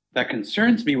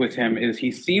concerns me with him is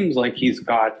he seems like he's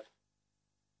got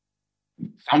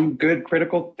some good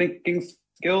critical thinking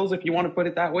skills, if you want to put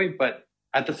it that way. But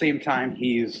at the same time,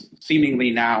 he's seemingly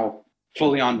now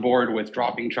fully on board with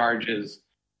dropping charges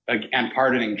and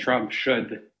pardoning Trump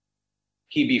should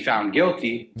he be found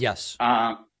guilty. Yes.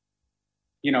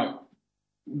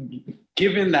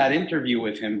 Given that interview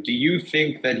with him, do you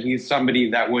think that he's somebody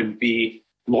that would be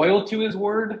loyal to his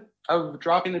word of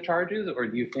dropping the charges, or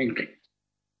do you think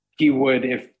he would,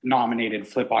 if nominated,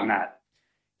 flip on that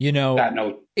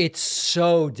note? It's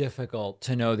so difficult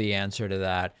to know the answer to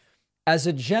that. As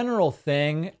a general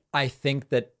thing, I think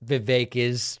that Vivek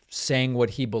is saying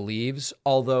what he believes,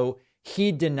 although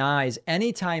he denies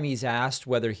anytime he's asked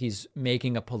whether he's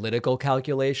making a political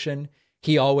calculation,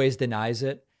 He always denies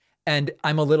it. And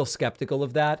I'm a little skeptical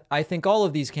of that. I think all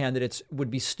of these candidates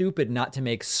would be stupid not to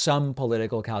make some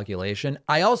political calculation.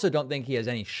 I also don't think he has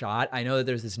any shot. I know that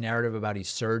there's this narrative about he's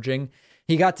surging.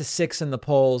 He got to 6 in the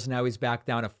polls. Now he's back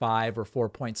down to 5 or 4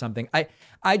 point something.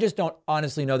 I just don't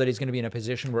honestly know that he's going to be in a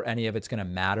position where any of it's going to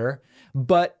matter.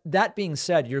 But that being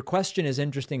said, your question is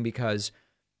interesting because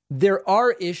there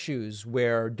are issues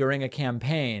where during a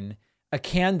campaign, a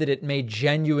candidate may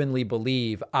genuinely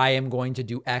believe I am going to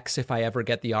do X if I ever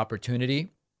get the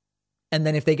opportunity. And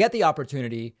then if they get the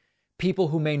opportunity, people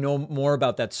who may know more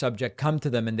about that subject come to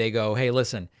them and they go, hey,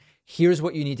 listen, here's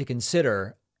what you need to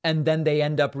consider. And then they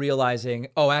end up realizing,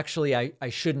 oh, actually, I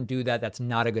shouldn't do that. That's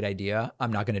not a good idea.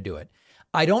 I'm not going to do it.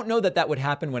 I don't know that that would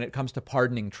happen when it comes to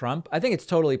pardoning Trump. I think it's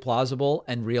totally plausible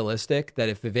and realistic that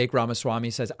if Vivek Ramaswamy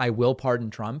says, I will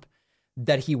pardon Trump,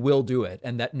 that he will do it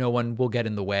and that no one will get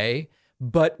in the way.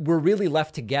 But we're really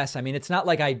left to guess. I mean, it's not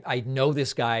like I know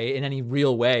this guy in any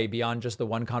real way beyond just the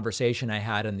one conversation I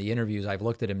had and the interviews I've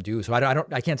looked at him do. So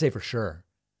I can't say for sure.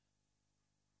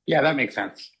 Yeah, that makes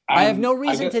sense. I have no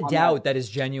reason to doubt that his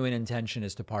genuine intention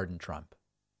is to pardon Trump.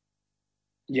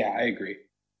 Yeah, I agree.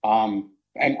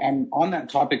 And on that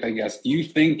topic, I guess, do you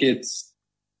think it's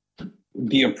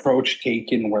the approach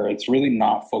taken where it's really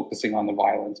not focusing on the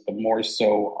violence, but more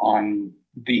so on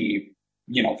the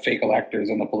fake electors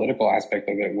and the political aspect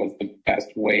of it was the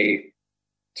best way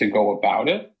to go about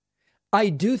it? I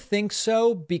do think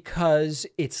so, because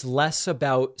it's less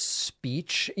about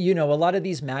speech. A lot of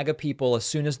these MAGA people, as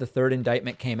soon as the third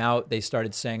indictment came out, they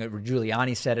started saying it.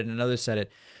 Giuliani said it and others said it.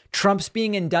 Trump's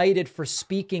being indicted for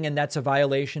speaking, and that's a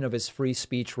violation of his free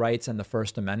speech rights and the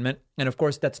First Amendment. And of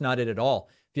course, that's not it at all.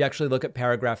 If you actually look at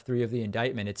paragraph 3 of the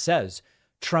indictment, it says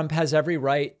Trump has every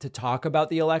right to talk about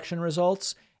the election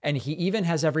results. And he even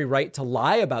has every right to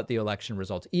lie about the election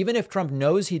results. Even if Trump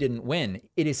knows he didn't win,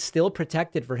 it is still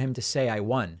protected for him to say, I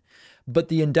won. But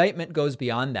the indictment goes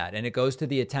beyond that. And it goes to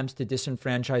the attempts to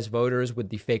disenfranchise voters with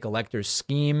the fake electors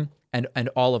scheme and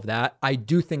all of that. I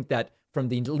do think that from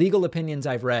the legal opinions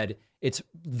I've read, it's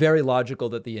very logical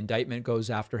that the indictment goes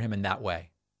after him in that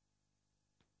way.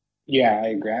 Yeah, I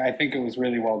agree. I think it was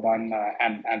really well done.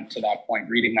 And to that point,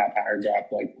 reading that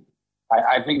paragraph,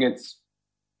 I think it's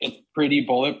pretty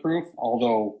bulletproof,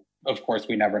 although, of course,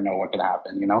 we never know what could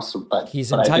happen, So, but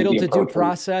he's entitled to due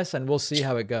process, and we'll see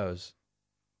how it goes.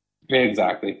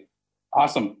 Exactly.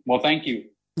 Awesome. Well, thank you.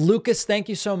 Lucas, thank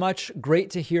you so much.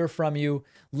 Great to hear from you.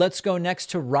 Let's go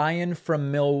next to Ryan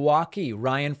from Milwaukee.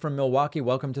 Ryan from Milwaukee,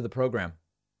 welcome to the program.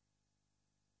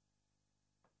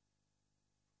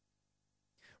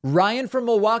 Ryan from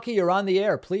Milwaukee, you're on the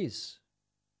air, please.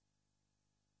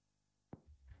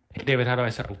 Hey, David, how do I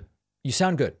sound? You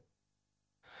sound good.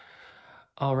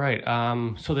 All right.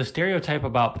 So the stereotype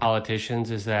about politicians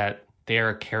is that they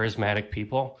are charismatic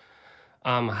people.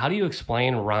 How do you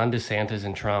explain Ron DeSantis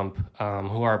and Trump,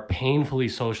 who are painfully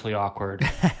socially awkward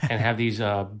and have these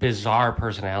bizarre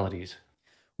personalities?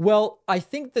 Well, I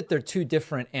think that they're two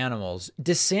different animals.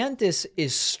 DeSantis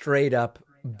is straight up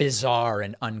bizarre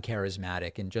and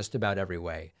uncharismatic in just about every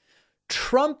way.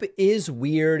 Trump is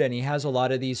weird, and he has a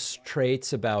lot of these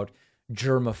traits about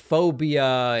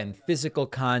germophobia and physical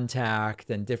contact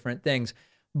and different things.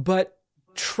 But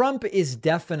Trump is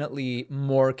definitely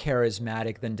more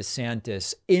charismatic than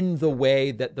DeSantis in the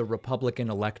way that the Republican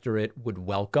electorate would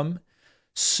welcome.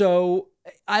 So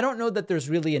I don't know that there's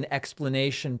really an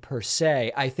explanation per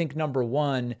se. I think, number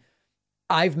one,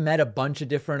 I've met a bunch of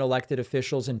different elected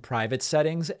officials in private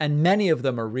settings, and many of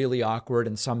them are really awkward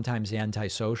and sometimes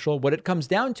antisocial. What it comes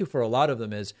down to for a lot of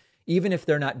them is, even if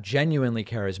they're not genuinely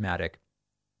charismatic,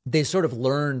 they sort of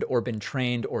learned or been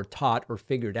trained or taught or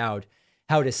figured out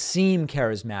how to seem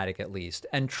charismatic, at least.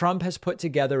 And Trump has put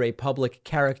together a public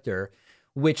character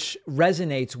which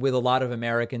resonates with a lot of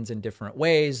Americans in different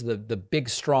ways, the big,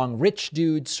 strong, rich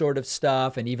dude sort of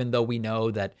stuff. And even though we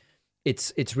know that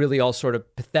it's really all sort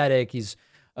of pathetic, he's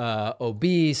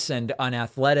obese and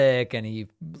unathletic, and he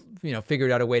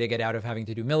figured out a way to get out of having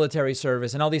to do military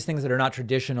service and all these things that are not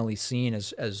traditionally seen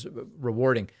as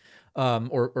rewarding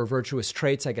or virtuous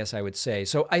traits, I guess I would say.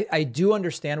 So I do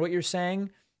understand what you're saying.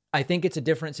 I think it's a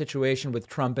different situation with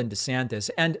Trump and DeSantis.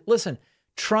 And listen,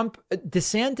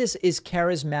 DeSantis is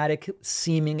charismatic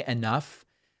seeming enough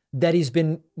that he's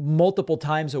been multiple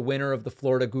times a winner of the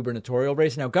Florida gubernatorial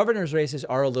race. Now, governor's races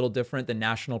are a little different than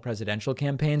national presidential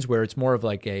campaigns, where it's more of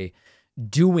like a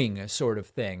doing sort of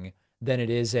thing than it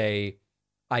is a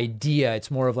idea. It's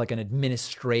more of like an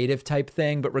administrative type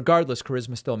thing. But regardless,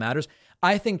 charisma still matters.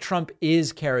 I think Trump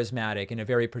is charismatic in a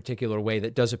very particular way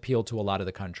that does appeal to a lot of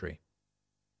the country.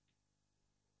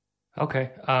 Okay.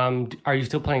 Are you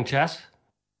still playing chess?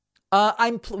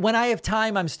 When I have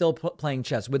time, I'm still playing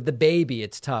chess. With the baby,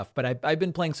 it's tough, but I've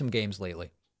been playing some games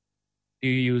lately. Do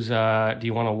you use, do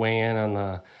you want to weigh in on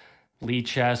the Lee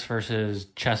Chess versus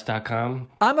chess.com?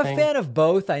 I'm a fan of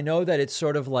both. I know that it's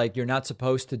sort of like you're not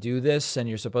supposed to do this and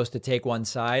you're supposed to take one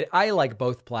side. I like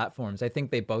both platforms. I think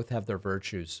they both have their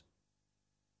virtues.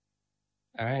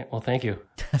 All right. Well, thank you.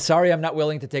 Sorry, I'm not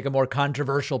willing to take a more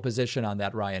controversial position on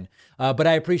that, Ryan. But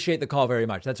I appreciate the call very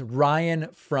much. That's Ryan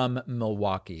from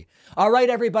Milwaukee. All right,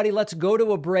 everybody, let's go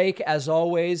to a break. As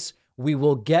always, we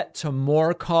will get to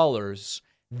more callers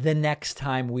the next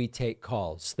time we take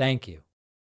calls. Thank you.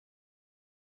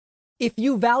 If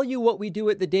you value what we do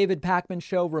at the David Pakman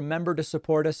Show, remember to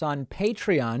support us on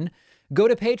Patreon. Go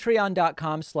to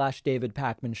patreon.com/David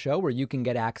Pakman Show, where you can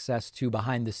get access to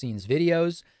behind the scenes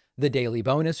videos, the daily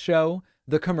bonus show,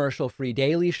 the commercial-free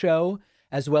daily show,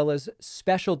 as well as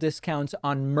special discounts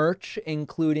on merch,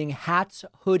 including hats,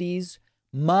 hoodies,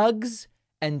 mugs,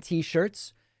 and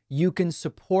t-shirts. You can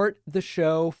support the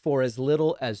show for as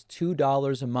little as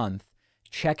 $2 a month.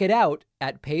 Check it out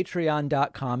at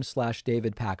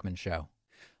patreon.com/David Pakman Show.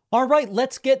 All right,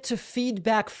 let's get to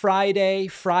Feedback Friday,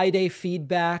 Friday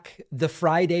feedback, the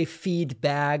Friday feed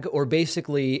bag, or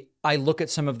basically I look at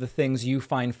some of the things you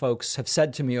fine folks have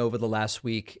said to me over the last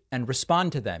week and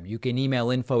respond to them. You can email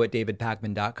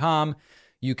info@davidpakman.com.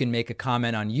 You can make a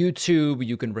comment on YouTube.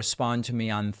 You can respond to me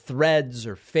on Threads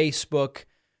or Facebook,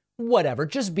 whatever.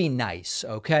 Just be nice,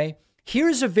 okay?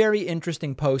 Here's a very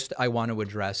interesting post I want to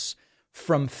address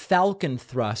from Falcon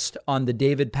Thrust on the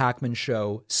David Pakman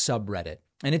Show subreddit.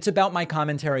 And it's about my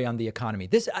commentary on the economy.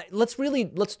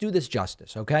 Let's do this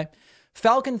justice, okay?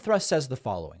 Falcon Thrust says the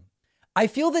following. I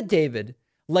feel that David,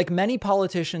 like many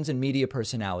politicians and media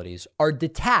personalities, are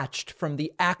detached from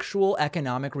the actual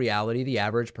economic reality the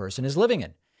average person is living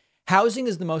in. Housing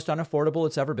is the most unaffordable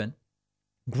it's ever been.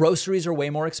 Groceries are way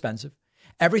more expensive.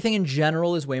 Everything in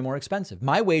general is way more expensive.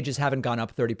 My wages haven't gone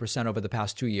up 30% over the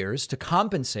past 2 years to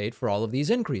compensate for all of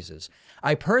these increases.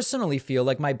 I personally feel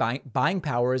like my buying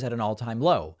power is at an all-time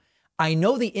low. I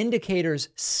know the indicators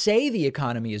say the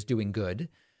economy is doing good,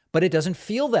 but it doesn't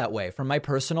feel that way from my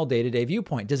personal day-to-day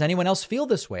viewpoint. Does anyone else feel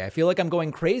this way? I feel like I'm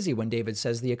going crazy when David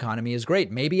says the economy is great.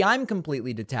 Maybe I'm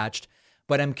completely detached,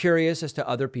 but I'm curious as to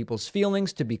other people's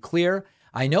feelings. To be clear,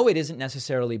 I know it isn't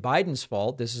necessarily Biden's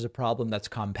fault. This is a problem that's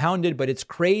compounded, but it's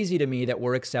crazy to me that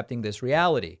we're accepting this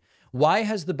reality. Why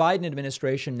has the Biden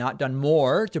administration not done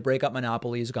more to break up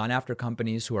monopolies, gone after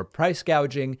companies who are price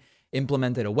gouging,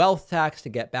 implemented a wealth tax to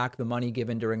get back the money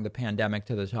given during the pandemic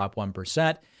to the top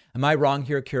 1%? Am I wrong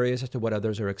here? Curious as to what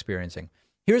others are experiencing.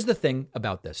 Here's the thing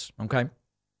about this, okay?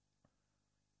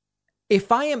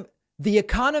 The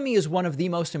economy is one of the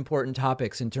most important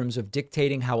topics in terms of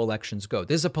dictating how elections go.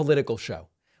 This is a political show.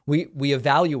 We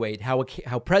evaluate how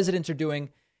presidents are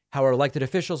doing, how our elected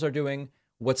officials are doing,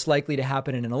 what's likely to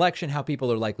happen in an election, how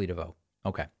people are likely to vote.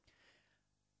 Okay.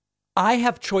 I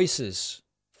have choices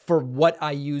for what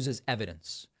I use as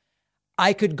evidence.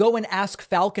 I could go and ask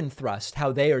Falcon Thrust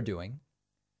how they are doing,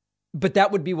 but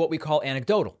that would be what we call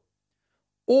anecdotal.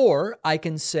 Or I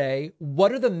can say,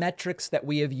 what are the metrics that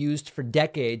we have used for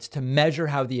decades to measure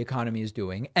how the economy is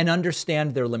doing and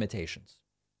understand their limitations?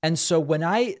 And so when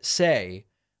I say,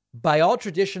 by all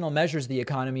traditional measures, the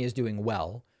economy is doing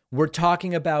well, we're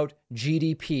talking about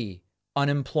GDP,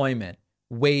 unemployment,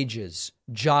 wages,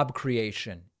 job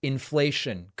creation,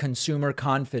 inflation, consumer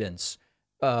confidence,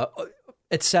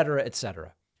 et cetera, et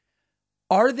cetera.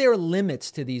 Are there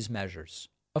limits to these measures?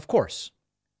 Of course.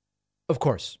 Of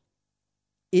course.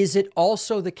 Is it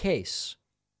also the case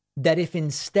that if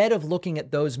instead of looking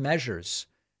at those measures,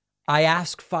 I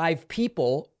ask 5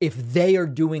 people if they are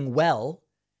doing well,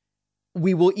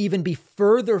 we will even be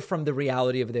further from the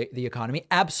reality of the economy?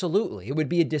 Absolutely. It would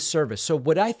be a disservice. So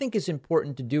what I think is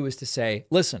important to do is to say,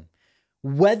 listen,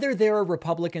 whether there are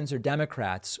Republicans or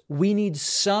Democrats, we need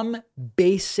some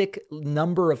basic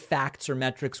number of facts or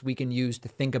metrics we can use to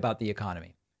think about the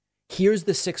economy. Here's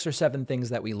the 6 or 7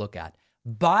 things that we look at.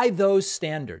 By those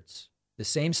standards, the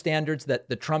same standards that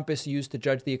the Trumpists used to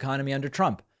judge the economy under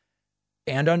Trump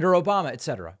and under Obama, et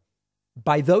cetera.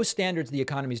 By those standards, the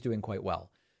economy is doing quite well.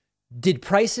 Did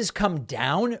prices come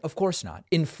down? Of course not.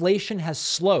 Inflation has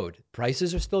slowed.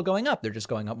 Prices are still going up. They're just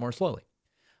going up more slowly.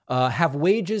 Have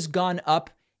wages gone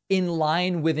up in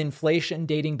line with inflation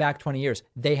dating back 20 years?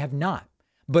 They have not.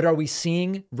 But are we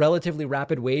seeing relatively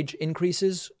rapid wage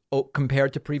increases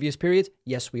compared to previous periods?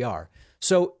 Yes, we are.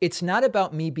 So it's not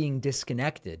about me being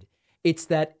disconnected. It's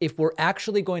that if we're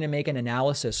actually going to make an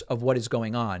analysis of what is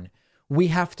going on, we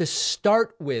have to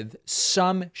start with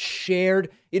some shared,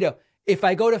 If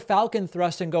I go to Falcon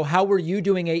Thrust and go, how were you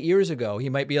doing 8 years ago? He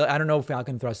might be, I don't know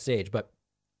Falcon Thrust's age, but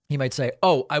he might say,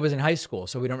 oh, I was in high school,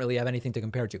 so we don't really have anything to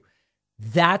compare to.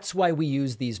 That's why we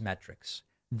use these metrics.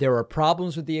 There are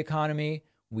problems with the economy.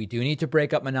 We do need to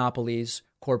break up monopolies.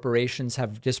 Corporations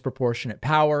have disproportionate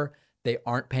power. They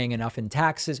aren't paying enough in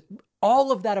taxes.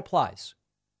 All of that applies.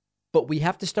 But we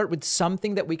have to start with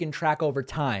something that we can track over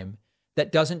time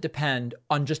that doesn't depend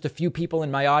on just a few people in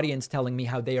my audience telling me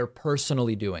how they are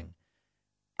personally doing.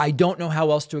 I don't know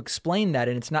how else to explain that,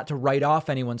 and it's not to write off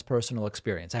anyone's personal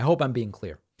experience. I hope I'm being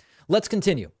clear. Let's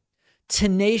continue.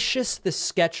 Tenacious the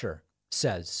Sketcher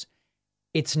says,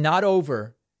 it's not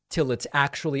over till it's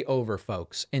actually over,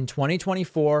 folks. In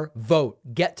 2024, vote,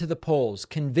 get to the polls,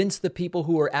 convince the people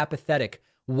who are apathetic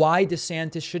why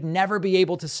DeSantis should never be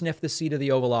able to sniff the seat of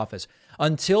the Oval Office.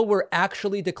 Until we're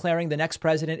actually declaring the next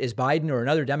president is Biden or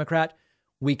another Democrat,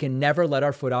 we can never let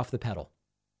our foot off the pedal.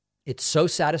 It's so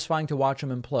satisfying to watch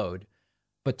him implode,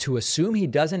 but to assume he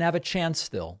doesn't have a chance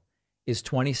still is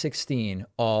 2016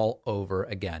 all over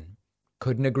again.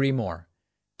 Couldn't agree more.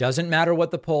 Doesn't matter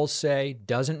what the polls say,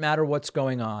 doesn't matter what's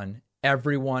going on.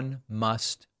 Everyone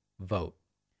must vote.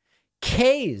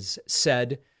 Kays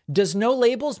said, does no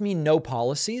labels mean no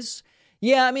policies?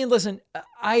 Yeah, I mean, listen,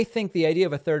 I think the idea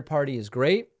of a third party is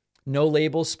great. No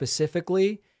labels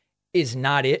specifically is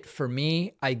not it for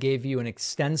me. I gave you an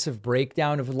extensive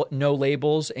breakdown of no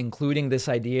labels, including this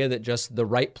idea that just the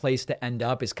right place to end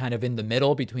up is kind of in the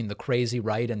middle between the crazy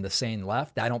right and the sane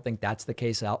left. I don't think that's the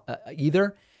case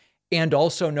either. And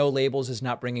also no labels is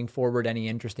not bringing forward any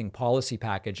interesting policy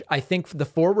package. I think the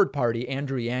Forward Party,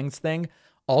 Andrew Yang's thing,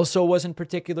 also wasn't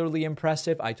particularly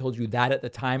impressive. I told you that at the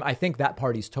time. I think that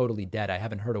party's totally dead. I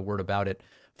haven't heard a word about it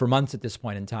for months at this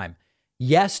point in time.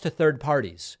 Yes to third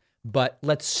parties, but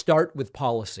let's start with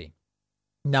policy,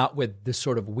 not with this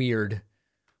sort of weird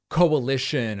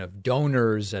coalition of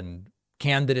donors and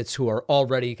candidates who are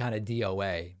already kind of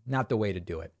DOA. Not the way to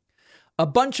do it. A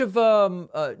bunch of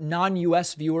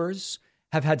non-US viewers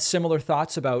have had similar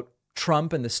thoughts about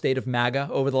Trump and the state of MAGA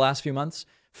over the last few months.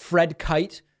 Fred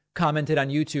Kite commented on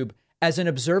YouTube, as an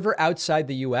observer outside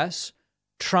the US,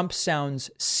 Trump sounds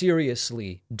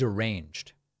seriously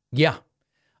deranged. Yeah.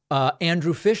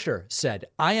 Andrew Fisher said,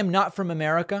 I am not from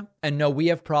America and know we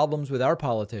have problems with our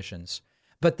politicians.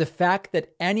 But the fact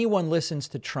that anyone listens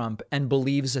to Trump and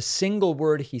believes a single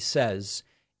word he says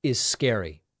is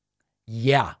scary.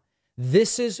 Yeah,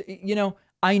 this is,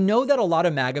 I know that a lot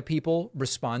of MAGA people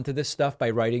respond to this stuff by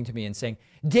writing to me and saying,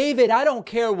 David, I don't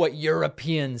care what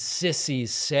European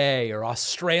sissies say or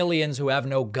Australians who have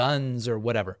no guns or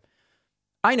whatever.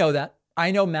 I know that.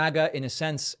 I know MAGA, in a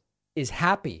sense, is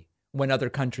happy when other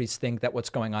countries think that what's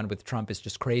going on with Trump is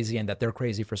just crazy and that they're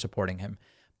crazy for supporting him.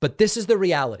 But this is the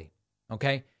reality,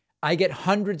 okay? I get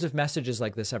hundreds of messages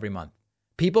like this every month.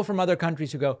 People from other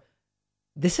countries who go,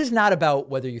 this is not about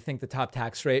whether you think the top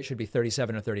tax rate should be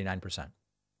 37 or 39%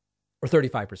 or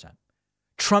 35%.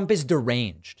 Trump is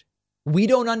deranged. We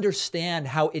don't understand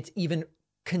how it's even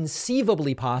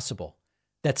conceivably possible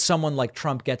that someone like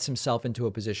Trump gets himself into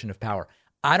a position of power.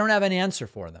 I don't have an answer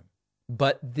for them.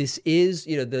 But this is,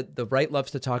 the right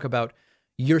loves to talk about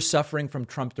you're suffering from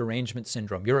Trump derangement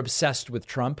syndrome. You're obsessed with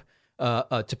Trump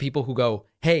to people who go,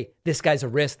 hey, this guy's a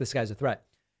risk. This guy's a threat.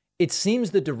 It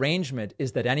seems the derangement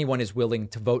is that anyone is willing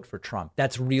to vote for Trump.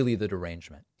 That's really the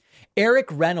derangement. Eric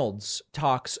Reynolds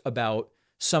talks about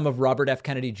some of Robert F.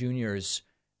 Kennedy Jr.'s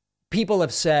people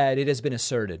have said, it has been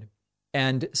asserted,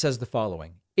 and says the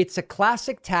following. It's a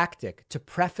classic tactic to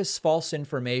preface false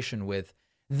information with,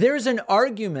 there's an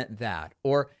argument that,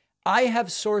 or I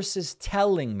have sources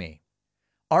telling me.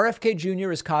 RFK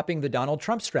Jr. is copying the Donald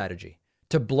Trump strategy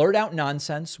to blurt out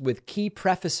nonsense with key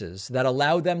prefaces that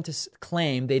allow them to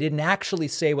claim they didn't actually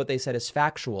say what they said is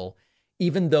factual,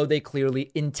 even though they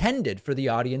clearly intended for the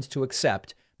audience to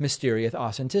accept mysterious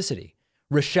authenticity.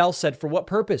 Rochelle said, for what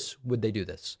purpose would they do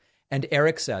this? And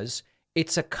Eric says,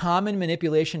 it's a common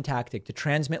manipulation tactic to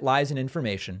transmit lies and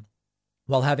information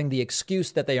while having the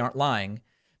excuse that they aren't lying,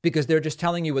 because they're just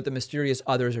telling you what the mysterious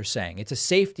others are saying. It's a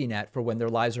safety net for when their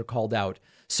lies are called out,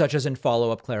 such as in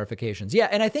follow-up clarifications. Yeah,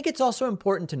 and I think it's also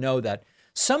important to know that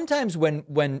sometimes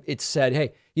when it's said,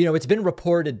 hey, it's been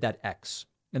reported that X,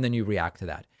 and then you react to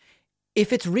that.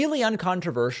 If it's really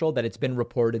uncontroversial that it's been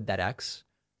reported that X,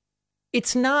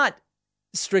 it's not,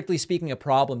 strictly speaking, a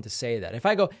problem to say that. If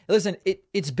I go, listen,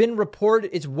 it's been reported,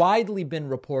 it's widely been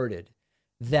reported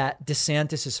that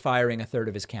DeSantis is firing a third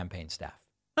of his campaign staff.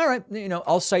 All right,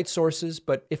 I'll cite sources,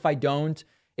 but if we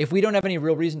don't have any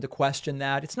real reason to question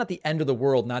that, it's not the end of the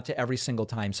world not to every single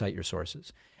time cite your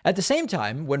sources. At the same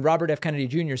time, when Robert F. Kennedy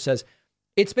Jr. says,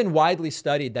 It's been widely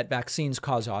studied that vaccines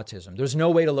cause autism. There's no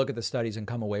way to look at the studies and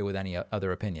come away with any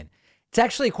other opinion. It's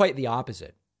actually quite the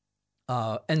opposite.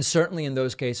 And certainly in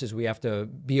those cases, we have to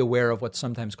be aware of what's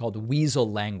sometimes called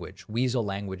weasel language. Weasel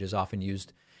language is often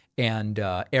used, and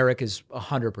Eric is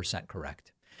 100%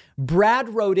 correct. Brad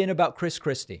wrote in about Chris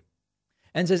Christie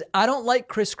and says, I don't like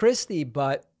Chris Christie,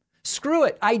 but screw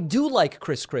it. I do like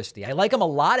Chris Christie. I like him a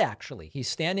lot, actually. He's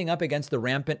standing up against the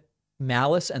rampant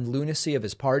malice and lunacy of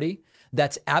his party.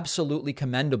 That's absolutely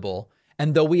commendable.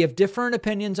 And though we have different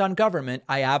opinions on government,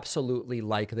 I absolutely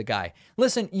like the guy.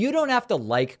 Listen, you don't have to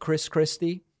like Chris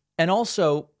Christie. And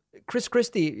also, Chris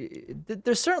Christie,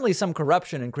 there's certainly some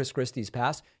corruption in Chris Christie's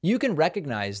past. You can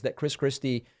recognize that Chris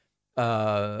Christie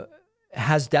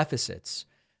has deficits,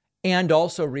 and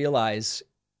also realize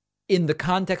in the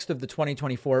context of the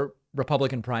 2024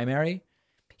 Republican primary,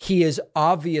 he is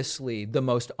obviously the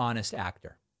most honest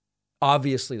actor.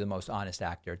 Obviously the most honest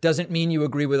actor. Doesn't mean you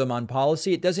agree with him on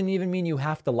policy. It doesn't even mean you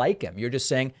have to like him. You're just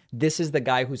saying this is the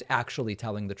guy who's actually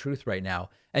telling the truth right now.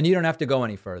 And you don't have to go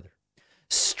any further.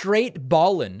 Straight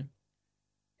Ballin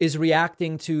is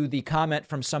reacting to the comment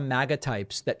from some MAGA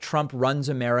types that Trump runs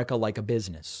America like a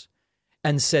business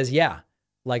and says, yeah,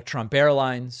 like Trump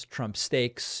Airlines, Trump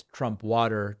Steaks, Trump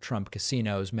Water, Trump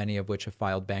Casinos, many of which have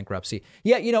filed bankruptcy.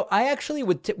 Yeah, I actually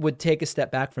would take a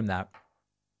step back from that.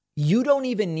 You don't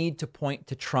even need to point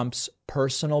to Trump's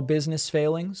personal business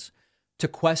failings to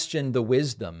question the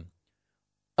wisdom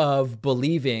of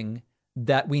believing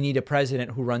that we need a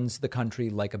president who runs the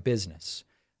country like a business.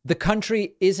 The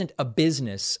country isn't a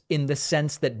business in the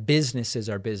sense that businesses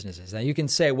are businesses. Now, you can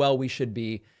say, well, we should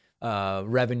be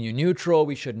revenue neutral.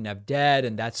 We shouldn't have debt.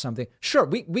 And that's something. Sure,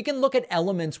 we can look at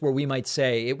elements where we might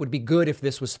say it would be good if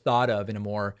this was thought of in a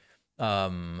more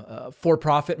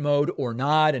for-profit mode or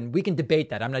not. And we can debate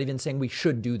that. I'm not even saying we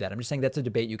should do that. I'm just saying that's a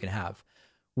debate you can have.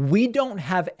 We don't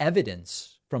have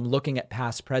evidence from looking at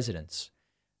past presidents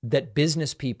that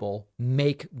business people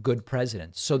make good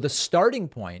presidents. So the starting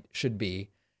point should be,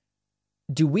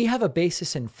 do we have a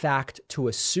basis in fact to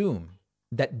assume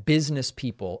that business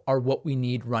people are what we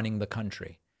need running the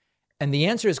country? And the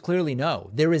answer is clearly no.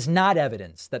 There is not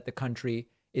evidence that the country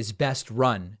is best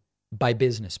run by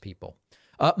business people.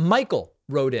 Michael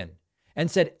wrote in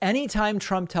and said, anytime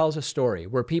Trump tells a story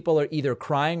where people are either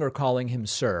crying or calling him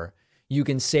sir, you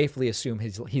can safely assume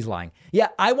he's lying. Yeah,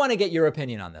 I want to get your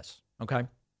opinion on this, okay?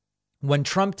 When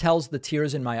Trump tells the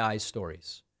tears in my eyes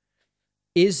stories,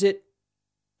 is it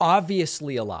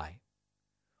obviously a lie?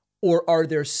 Or are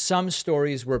there some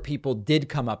stories where people did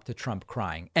come up to Trump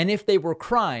crying? And if they were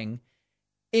crying,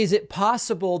 is it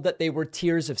possible that they were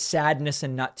tears of sadness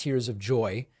and not tears of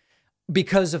joy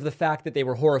because of the fact that they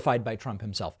were horrified by Trump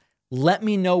himself? Let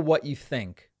me know what you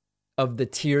think of the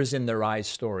tears in their eyes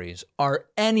stories. Are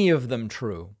any of them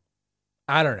true?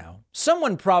 I don't know.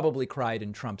 Someone probably cried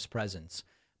in Trump's presence,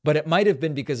 but it might have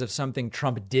been because of something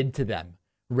Trump did to them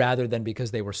rather than because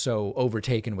they were so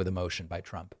overtaken with emotion by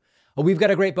Trump. We've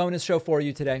got a great bonus show for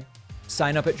you today.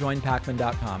 Sign up at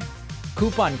joinpacman.com.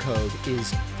 Coupon code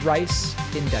is thrice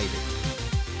indicted.